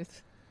to cut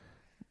it.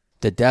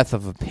 The death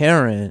of a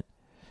parent,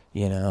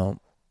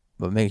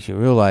 but makes you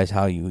realize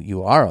how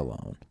you are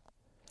alone.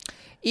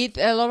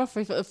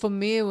 For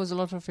me, it was a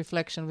lot of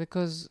reflection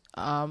because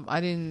I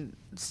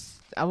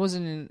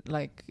wasn't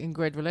in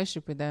great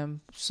relationship with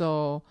them.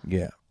 So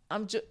yeah.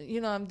 I'm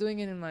doing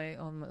it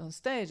on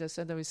stage. I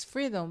said there is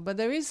freedom, but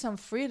there is some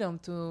freedom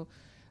to,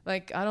 I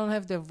don't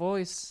have their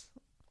voice.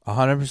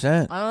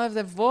 100%. I don't have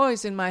their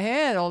voice in my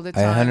head all the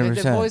time.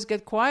 100%. The voice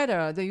get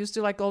quieter. They used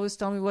to always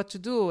tell me what to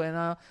do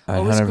and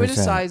always 100%.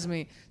 criticize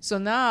me. So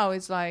now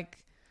it's the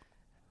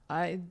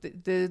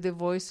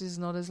voice is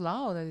not as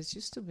loud as it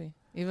used to be,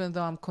 even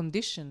though I'm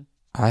conditioned.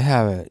 I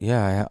have it.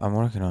 Yeah, I'm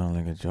working on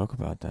a joke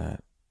about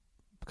that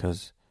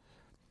because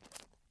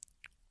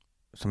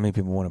so many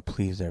people want to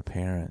please their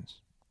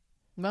parents.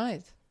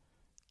 Right.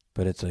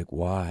 But it's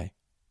why?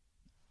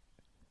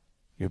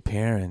 Your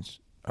parents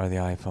are the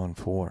iPhone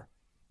 4.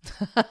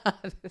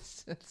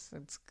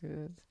 That's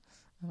good.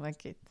 I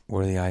like it.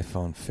 We're the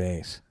iPhone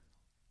face.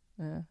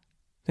 Yeah.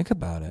 Think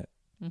about it.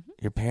 Mm-hmm.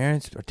 Your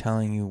parents are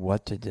telling you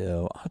what to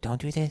do. Oh,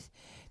 don't do this.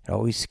 They're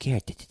always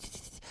scared.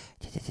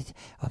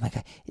 Oh my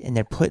God. And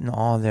they're putting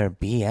all their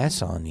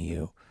BS on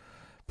you.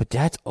 But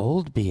that's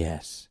old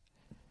BS.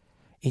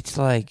 It's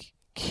like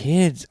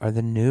kids are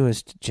the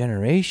newest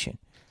generation.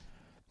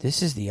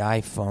 This is the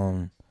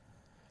iPhone,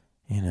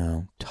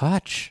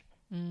 touch.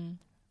 Mm.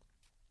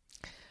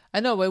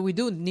 I know, but we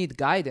do need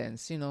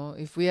guidance.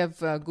 If we have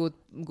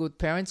good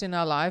parents in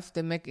our life,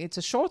 they make it's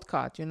a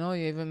shortcut. You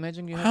even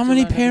imagine you. Have How to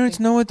many learn parents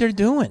everything. know what they're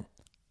doing?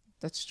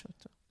 That's true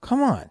too.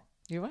 Come on.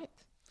 You're right.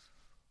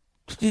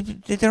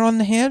 They're on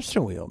the hamster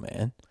wheel,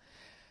 man.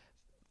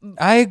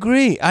 I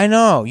agree. I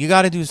know. You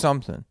got to do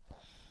something.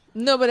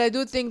 No, but I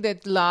do think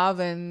that love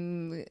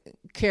and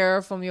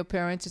care from your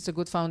parents is a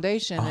good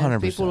foundation. 100%.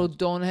 And people who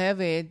don't have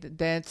it,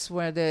 that's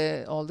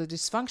where all the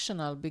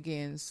dysfunctional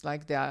begins.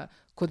 Like the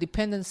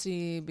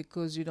codependency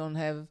because you don't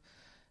have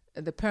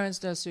the parents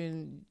there, so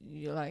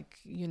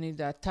you need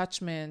the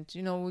attachment.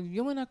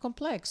 Women are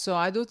complex. So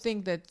I do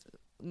think that,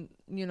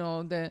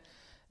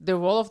 the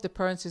role of the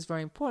parents is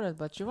very important.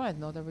 But you're right,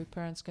 not every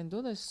parents can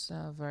do this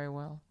very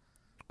well.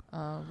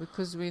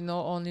 Because we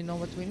only know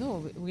what we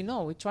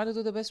know. We try to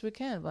do the best we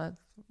can, but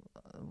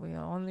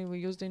we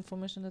use the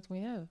information that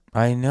we have.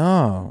 I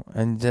know.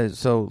 And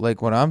so,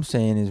 like, what I'm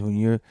saying is when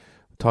you're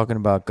talking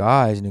about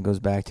guys, and it goes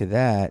back to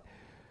that,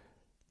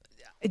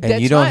 and That's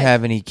you don't right.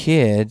 have any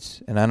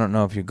kids, and I don't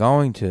know if you're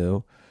going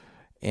to,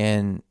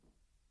 and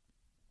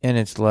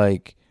it's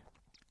like,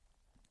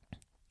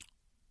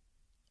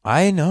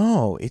 I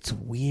know, it's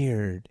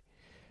weird,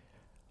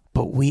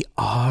 but we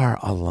are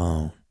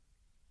alone.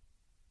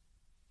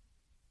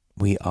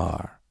 We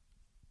are.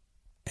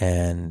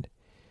 And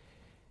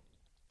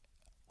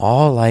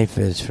all life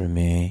is for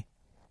me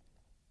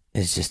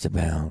is just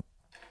about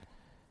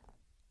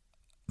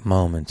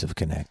moments of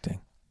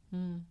connecting.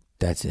 Mm.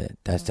 That's it.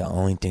 That's the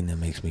only thing that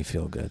makes me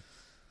feel good.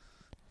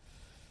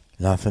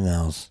 Nothing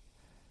else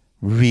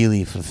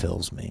really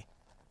fulfills me.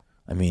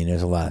 I mean,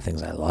 there's a lot of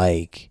things I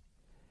like,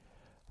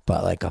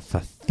 but like a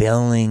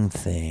fulfilling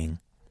thing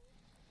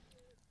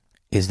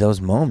is those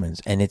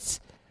moments. And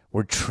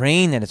we're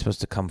trained that it's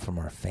supposed to come from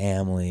our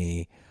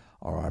family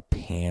or our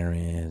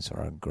parents or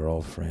our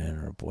girlfriend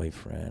or a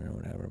boyfriend or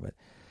whatever, but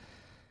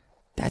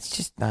that's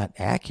just not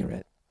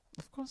accurate.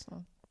 Of course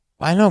not.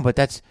 I know, but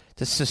that's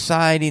the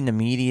society and the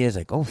media is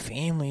like, oh,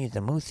 family is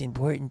the most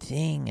important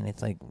thing. And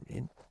it's like,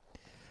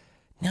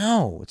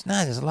 no, it's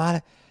not. There's a lot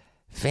of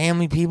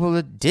family people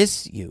that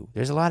diss you.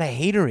 There's a lot of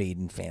haterade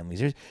in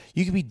families.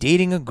 You could be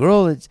dating a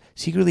girl that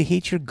secretly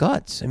hates your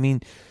guts. I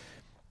mean,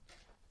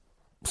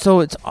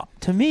 so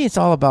to me, it's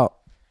all about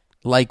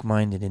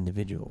like-minded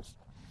individuals.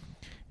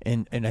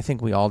 And I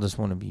think we all just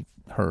want to be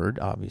heard,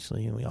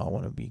 obviously, and we all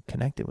want to be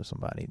connected with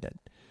somebody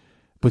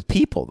with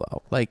people,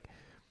 though. Like,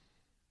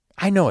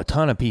 I know a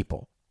ton of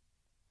people,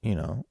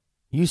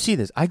 You see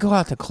this. I go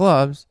out to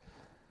clubs,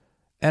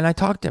 and I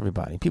talk to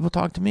everybody. People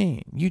talk to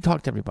me. You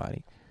talk to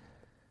everybody.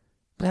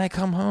 But then I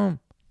come home,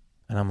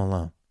 and I'm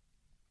alone.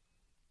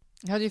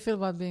 How do you feel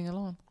about being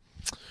alone?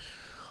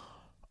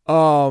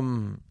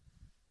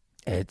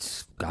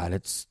 It's got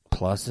its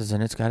pluses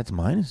and it's got its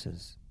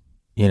minuses.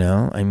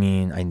 I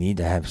mean, I need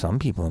to have some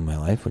people in my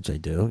life, which I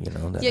do,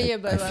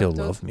 that I feel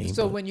love me.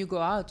 So when you go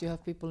out, you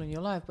have people in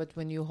your life, but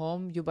when you're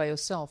home, you're by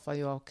yourself. Are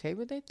you okay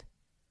with it?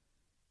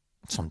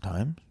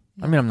 Sometimes.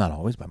 Yeah. I mean, I'm not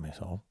always by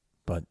myself,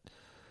 but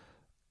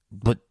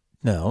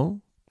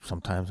no,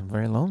 sometimes I'm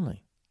very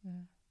lonely.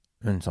 Yeah.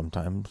 And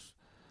sometimes,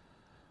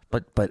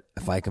 but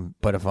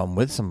if I'm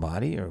with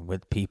somebody or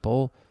with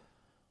people,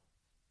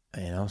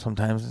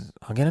 sometimes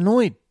I'll get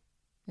annoyed.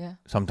 Yeah.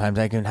 Sometimes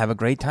I can have a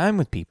great time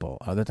with people.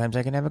 Other times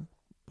I can have a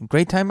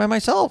great time by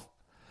myself.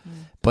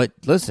 But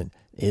listen,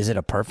 is it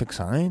a perfect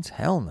science?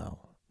 Hell no.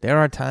 There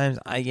are times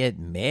I get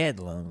mad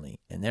lonely,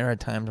 and there are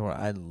times where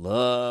I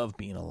love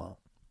being alone.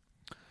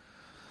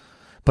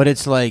 But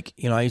it's like,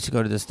 I used to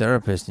go to this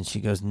therapist, and she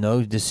goes,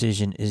 no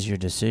decision is your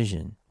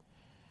decision.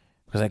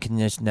 Because I can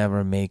just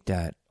never make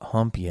that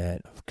hump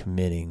yet of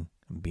committing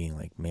and being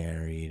like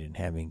married and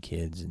having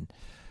kids. And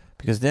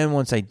because then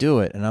once I do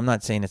it, and I'm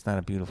not saying it's not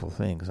a beautiful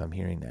thing, because I'm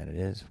hearing that it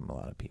is from a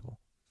lot of people.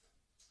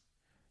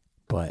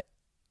 But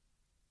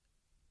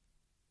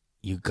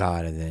you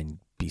gotta then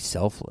be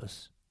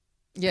selfless.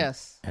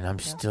 Yes. And I'm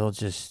still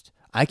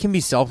I can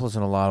be selfless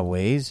in a lot of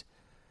ways,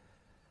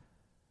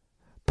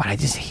 but I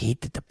just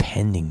hate the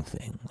depending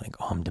thing. Like,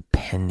 oh, I'm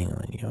depending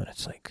on you. And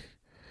it's like,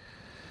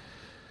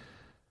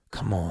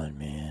 come on,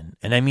 man.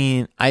 And I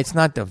mean, it's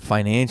not the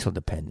financial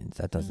dependence.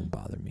 That doesn't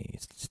bother me.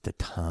 It's just the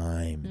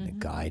time and the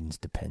guidance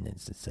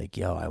dependence. It's like,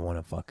 yo, I want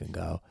to fucking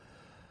go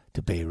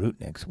to Beirut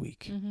next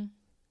week. Mm-hmm.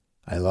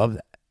 I love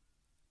that.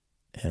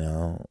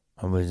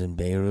 I was in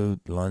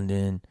Beirut,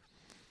 London,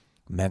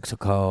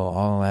 Mexico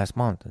all last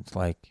month. It's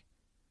like,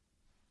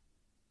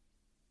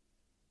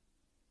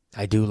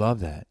 I do love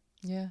that.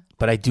 Yeah.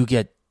 But I do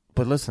get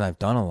But listen, I've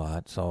done a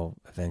lot, so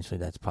eventually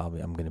that's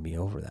probably, I'm going to be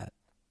over that.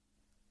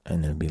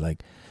 And it'll be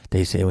like,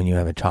 they say when you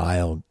have a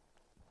child,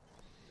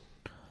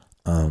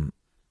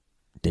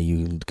 that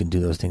you can do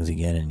those things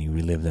again and you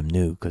relive them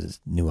new because it's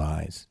new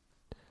eyes.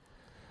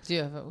 Do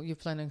you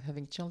plan on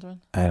having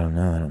children? I don't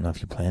know. I don't know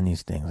if you plan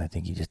these things. I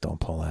think you just don't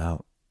pull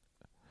out.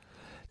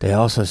 They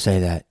also say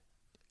that,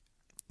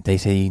 they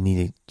say you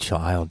need a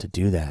child to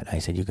do that. I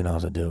said you can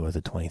also do it with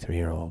a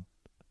 23-year-old.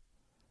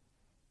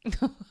 It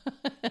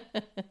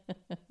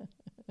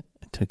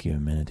took you a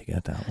minute to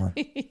get that one.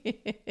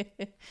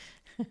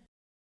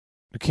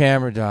 The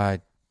camera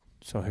died,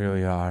 so here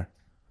we are.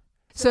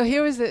 So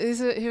here's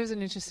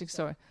an interesting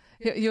story.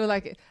 You were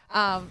like,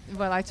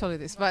 well, I told you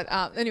this, but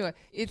anyway,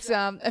 it's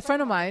a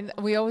friend of mine.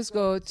 We always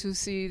go to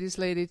see this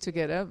lady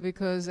together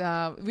because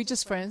we're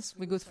just friends,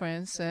 we're good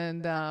friends,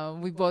 and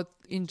we both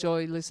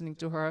enjoy listening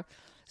to her.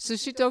 So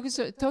she's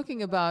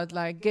talking about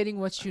like getting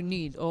what you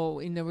need,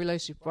 or in a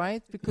relationship,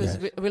 right? Because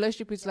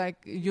relationship is like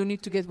you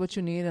need to get what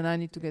you need, and I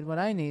need to get what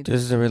I need.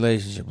 This is a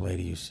relationship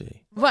lady you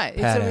see, right?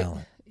 Pat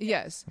Allen.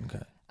 Yes.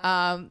 Okay.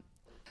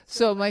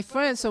 So my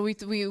friend,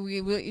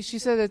 she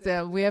said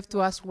that we have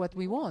to ask what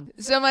we want.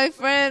 So my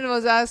friend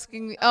was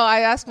asking me, I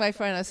asked my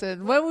friend, I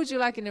said, what would you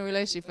like in a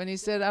relationship? And he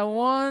said,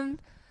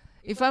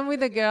 if I'm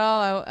with a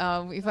girl,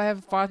 if I have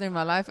a partner in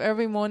my life,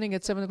 every morning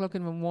at 7 o'clock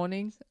in the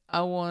morning,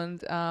 I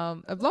want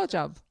a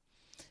blowjob.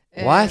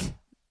 What?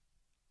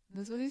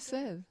 That's what he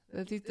said.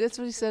 That's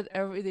what he said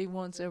every day,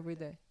 once every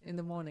day in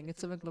the morning, at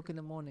 7 o'clock in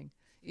the morning.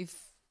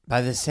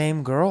 By the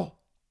same girl?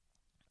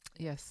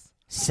 Yes.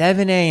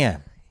 7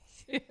 a.m.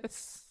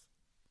 Yes.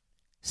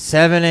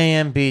 7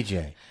 a.m.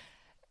 BJ.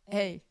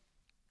 Hey,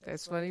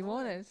 that's what he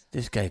wanted.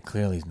 This guy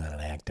clearly is not an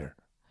actor.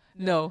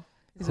 No,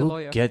 he's a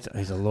lawyer.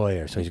 He's a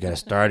lawyer, so he's got to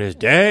start his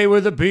day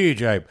with a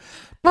BJ.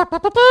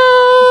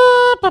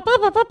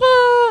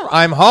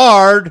 I'm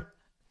hard.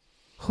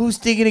 Who's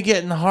thinking of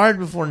getting hard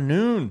before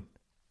noon?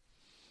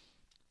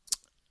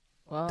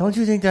 Well, don't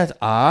you think that's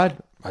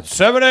odd? At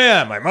 7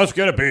 a.m., I must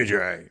get a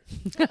BJ.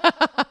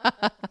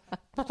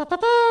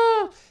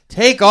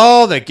 Take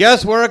all the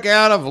guesswork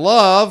out of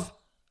love.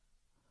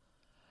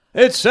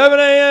 It's 7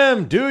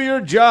 a.m. Do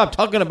your job.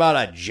 Talking about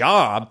a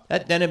job,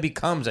 then it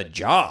becomes a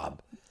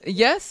job.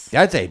 Yes.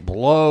 That's a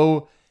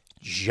blow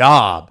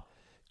job.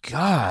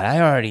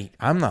 God,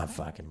 I'm not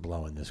fucking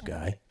blowing this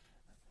guy.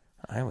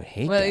 I would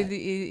hate that. Well,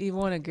 he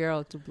want a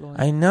girl to blow him.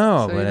 I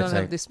know, so but you it's don't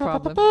have like this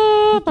problem.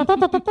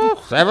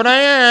 7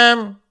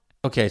 a.m.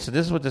 Okay, so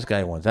this is what this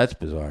guy wants. That's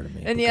bizarre to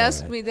me. And he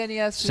asked me.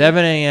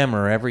 7 a.m.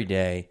 or every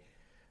day,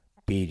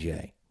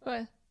 BJ.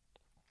 What?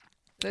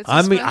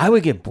 I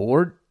would get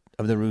bored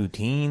of the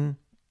routine,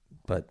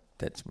 but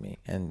that's me.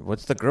 And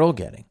what's the girl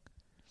getting?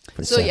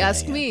 So he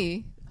asked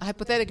me,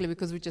 hypothetically,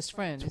 because we're just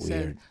friends. It's he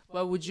weird. said,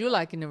 what would you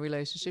like in a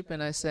relationship?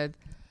 And I said,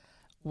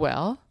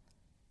 well,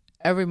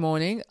 every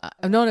morning,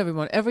 not every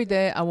morning, every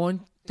day I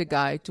want the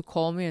guy to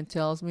call me and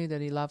tells me that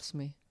he loves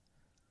me.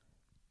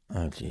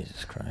 Oh,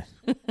 Jesus Christ.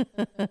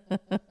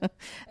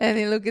 And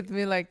he looked at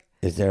me like...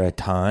 Is there a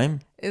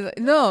time?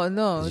 No.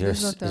 Is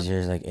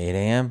yours like 8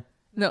 a.m.?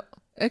 No.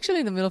 Actually,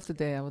 in the middle of the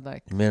day, I would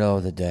like... Middle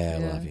of the day, I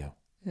love you.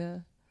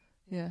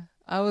 Yeah.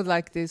 I would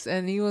like this.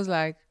 And he was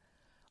like,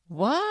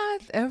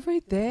 what?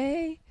 Every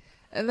day?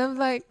 And I'm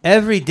like...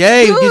 Every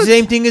day? The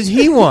same thing as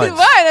he wants.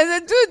 Right. I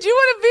said, dude, you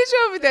want a bitch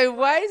every day.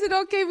 Why is it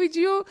okay with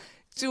you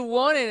to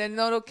want it and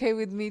not okay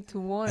with me to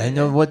want it? And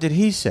then what did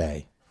he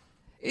say?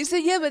 He said,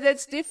 yeah, but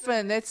that's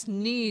different. That's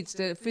needs,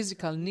 the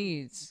physical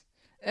needs.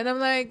 And I'm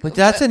like... But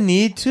that's a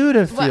need, too,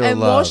 to feel love.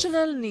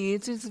 Emotional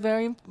needs is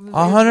very...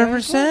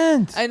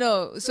 100%. I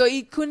know. So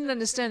he couldn't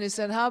understand. He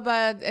said, how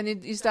about... And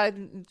he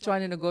started trying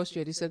to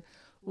negotiate. He said,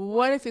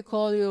 what if he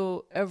call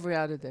you every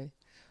other day?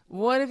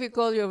 What if he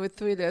call you every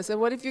 3 days? I said,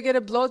 what if you get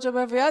a blowjob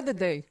every other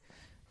day?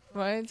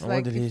 Right?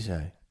 What did he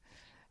say?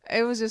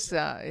 It was just...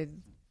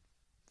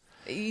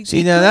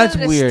 See, now that's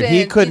weird.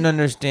 He couldn't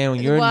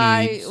understand your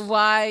needs.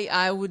 Why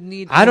I would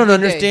need... I don't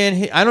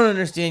understand. I don't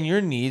understand your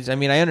needs. I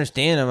mean, I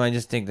understand him. I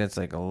just think that's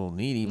like a little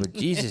needy. But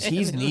Jesus,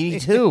 he's needy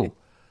too.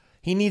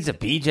 He needs a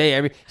BJ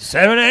every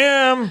 7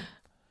 a.m.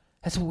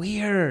 That's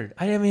weird.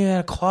 I haven't even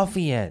had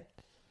coffee yet.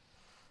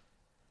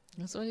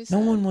 That's what he said.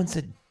 No one wants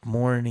a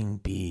morning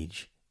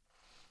beach.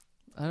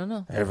 I don't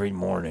know. Every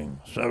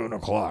morning, 7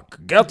 o'clock.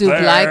 Get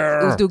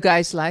there. Do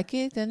guys like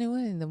it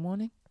anyway in the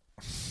morning?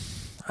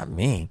 Not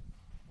me.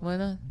 Why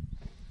not?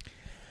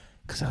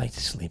 Because I like to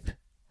sleep.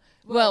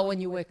 Well, when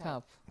you wake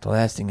up. The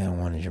last thing I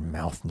want is your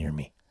mouth near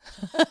me.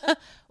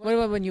 What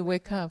about when you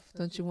wake up?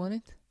 Don't you want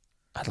it?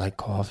 I'd like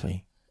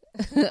coffee.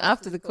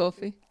 After the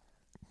coffee?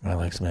 I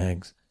like some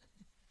eggs.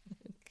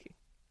 Okay.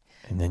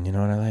 And then you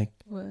know what I like?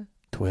 What?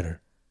 Twitter.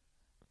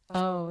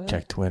 Oh. Yeah.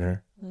 Check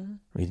Twitter.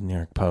 Read the New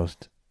York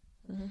Post.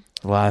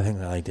 A lot of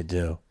things I like to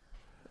do.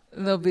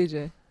 No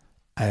BJ.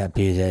 I got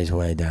BJ's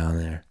way down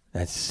there.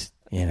 That's,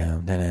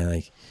 then I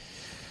like...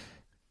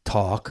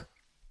 talk,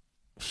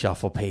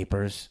 shuffle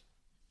papers,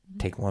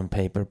 take one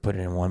paper, put it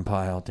in one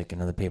pile, take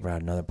another paper out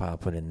of another pile,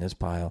 put it in this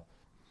pile.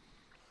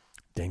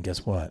 Then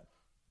guess what?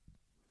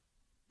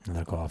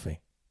 Another coffee.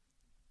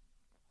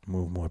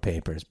 move more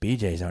papers.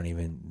 BJ's aren't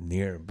even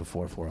near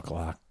before 4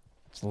 o'clock.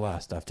 It's a lot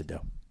of stuff to do.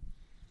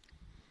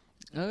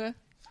 Okay.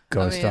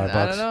 Go to Starbucks.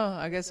 I don't know.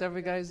 I guess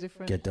every guy is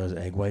different. Get those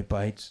egg white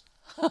bites.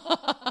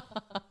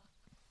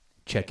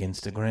 Check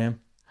Instagram.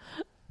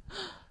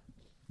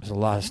 There's a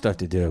lot of stuff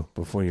to do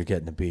before you're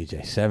getting to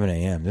BJ. 7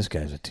 a.m. This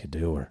guy's a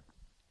to-doer.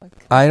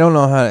 I don't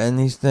know how to end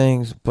these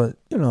things, but,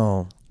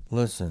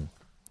 listen.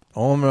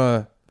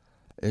 Omra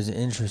is an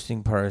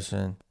interesting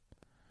person.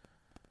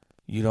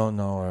 You don't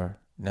know her.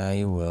 Now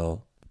you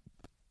will.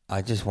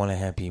 I just want to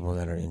have people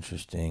that are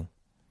interesting.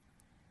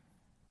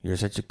 You're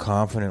such a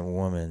confident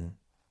woman.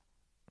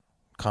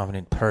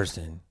 Confident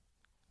person.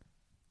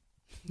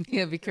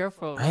 Yeah, be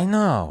careful. I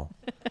know.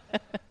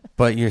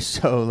 But you're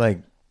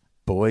so,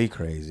 boy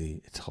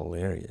crazy. It's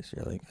hilarious.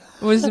 You're like,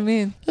 what does it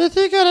mean? is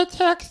he going to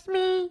text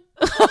me?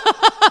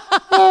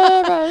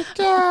 Oh, my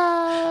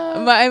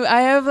God.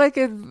 I have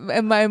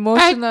my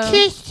emotional... I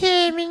kissed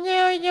him and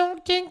now I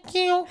don't think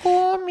he'll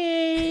call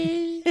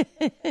me.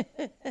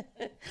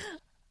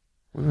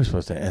 We were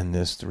supposed to end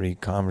this 3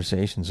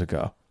 conversations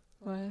ago.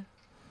 What?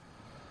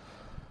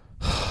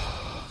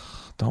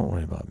 Don't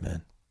worry about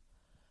men.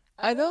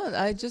 I don't.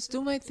 I just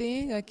do my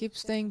thing. I keep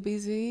staying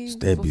busy.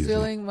 Stay busy.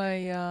 Fulfilling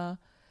my...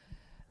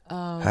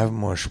 Have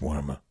more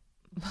shawarma.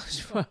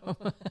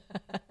 shawarma.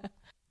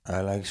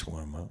 I like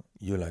shawarma.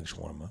 You like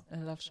shawarma. I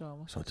love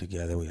shawarma. So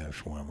together we have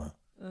shawarma.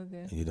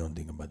 Okay. And you don't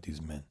think about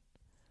these men.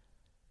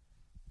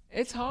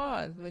 It's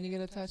hard when you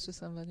get attached to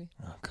somebody.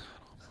 Oh,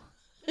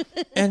 God.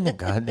 End the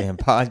goddamn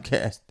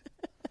podcast.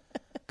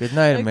 Good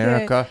night,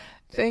 America.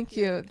 Thank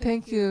you.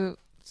 Thank you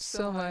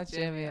so much,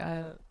 Jamie.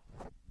 I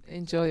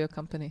enjoy your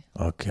company.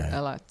 Okay.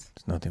 A lot.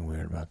 There's nothing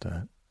weird about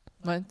that.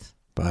 What?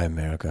 Bye,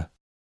 America.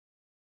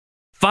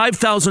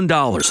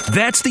 $5,000.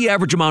 That's the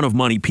average amount of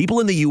money people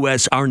in the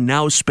U.S. are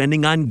now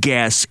spending on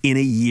gas in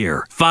a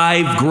year.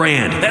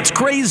 $5,000. That's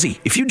crazy.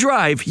 If you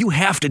drive, you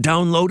have to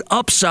download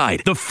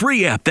Upside, the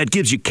free app that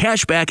gives you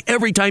cash back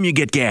every time you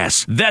get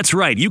gas. That's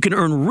right. You can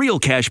earn real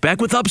cash back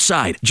with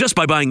Upside just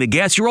by buying the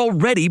gas you're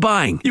already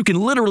buying. You can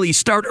literally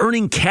start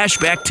earning cash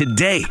back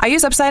today. I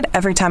use Upside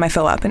every time I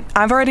fill up, and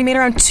I've already made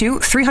around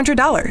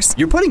 $300.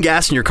 You're putting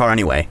gas in your car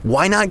anyway.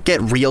 Why not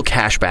get real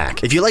cash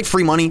back? If you like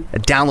free money,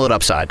 download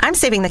Upside. I'm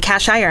saving the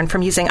cash I earn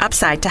from using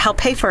Upside to help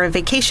pay for a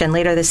vacation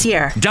later this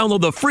year. Download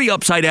the free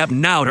Upside app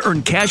now to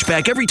earn cash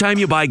back every time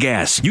you buy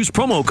gas. Use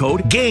promo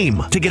code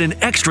GAME to get an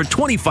extra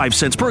 25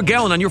 cents per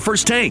gallon on your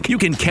first tank. You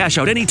can cash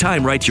out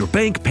anytime right to your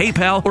bank,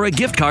 PayPal, or a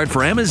gift card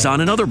for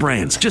Amazon and other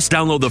brands. Just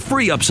download the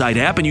free Upside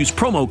app and use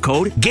promo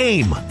code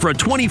GAME for a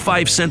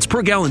 25 cents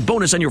per gallon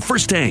bonus on your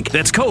first tank.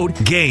 That's code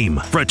GAME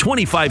for a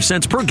 25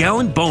 cents per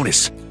gallon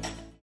bonus.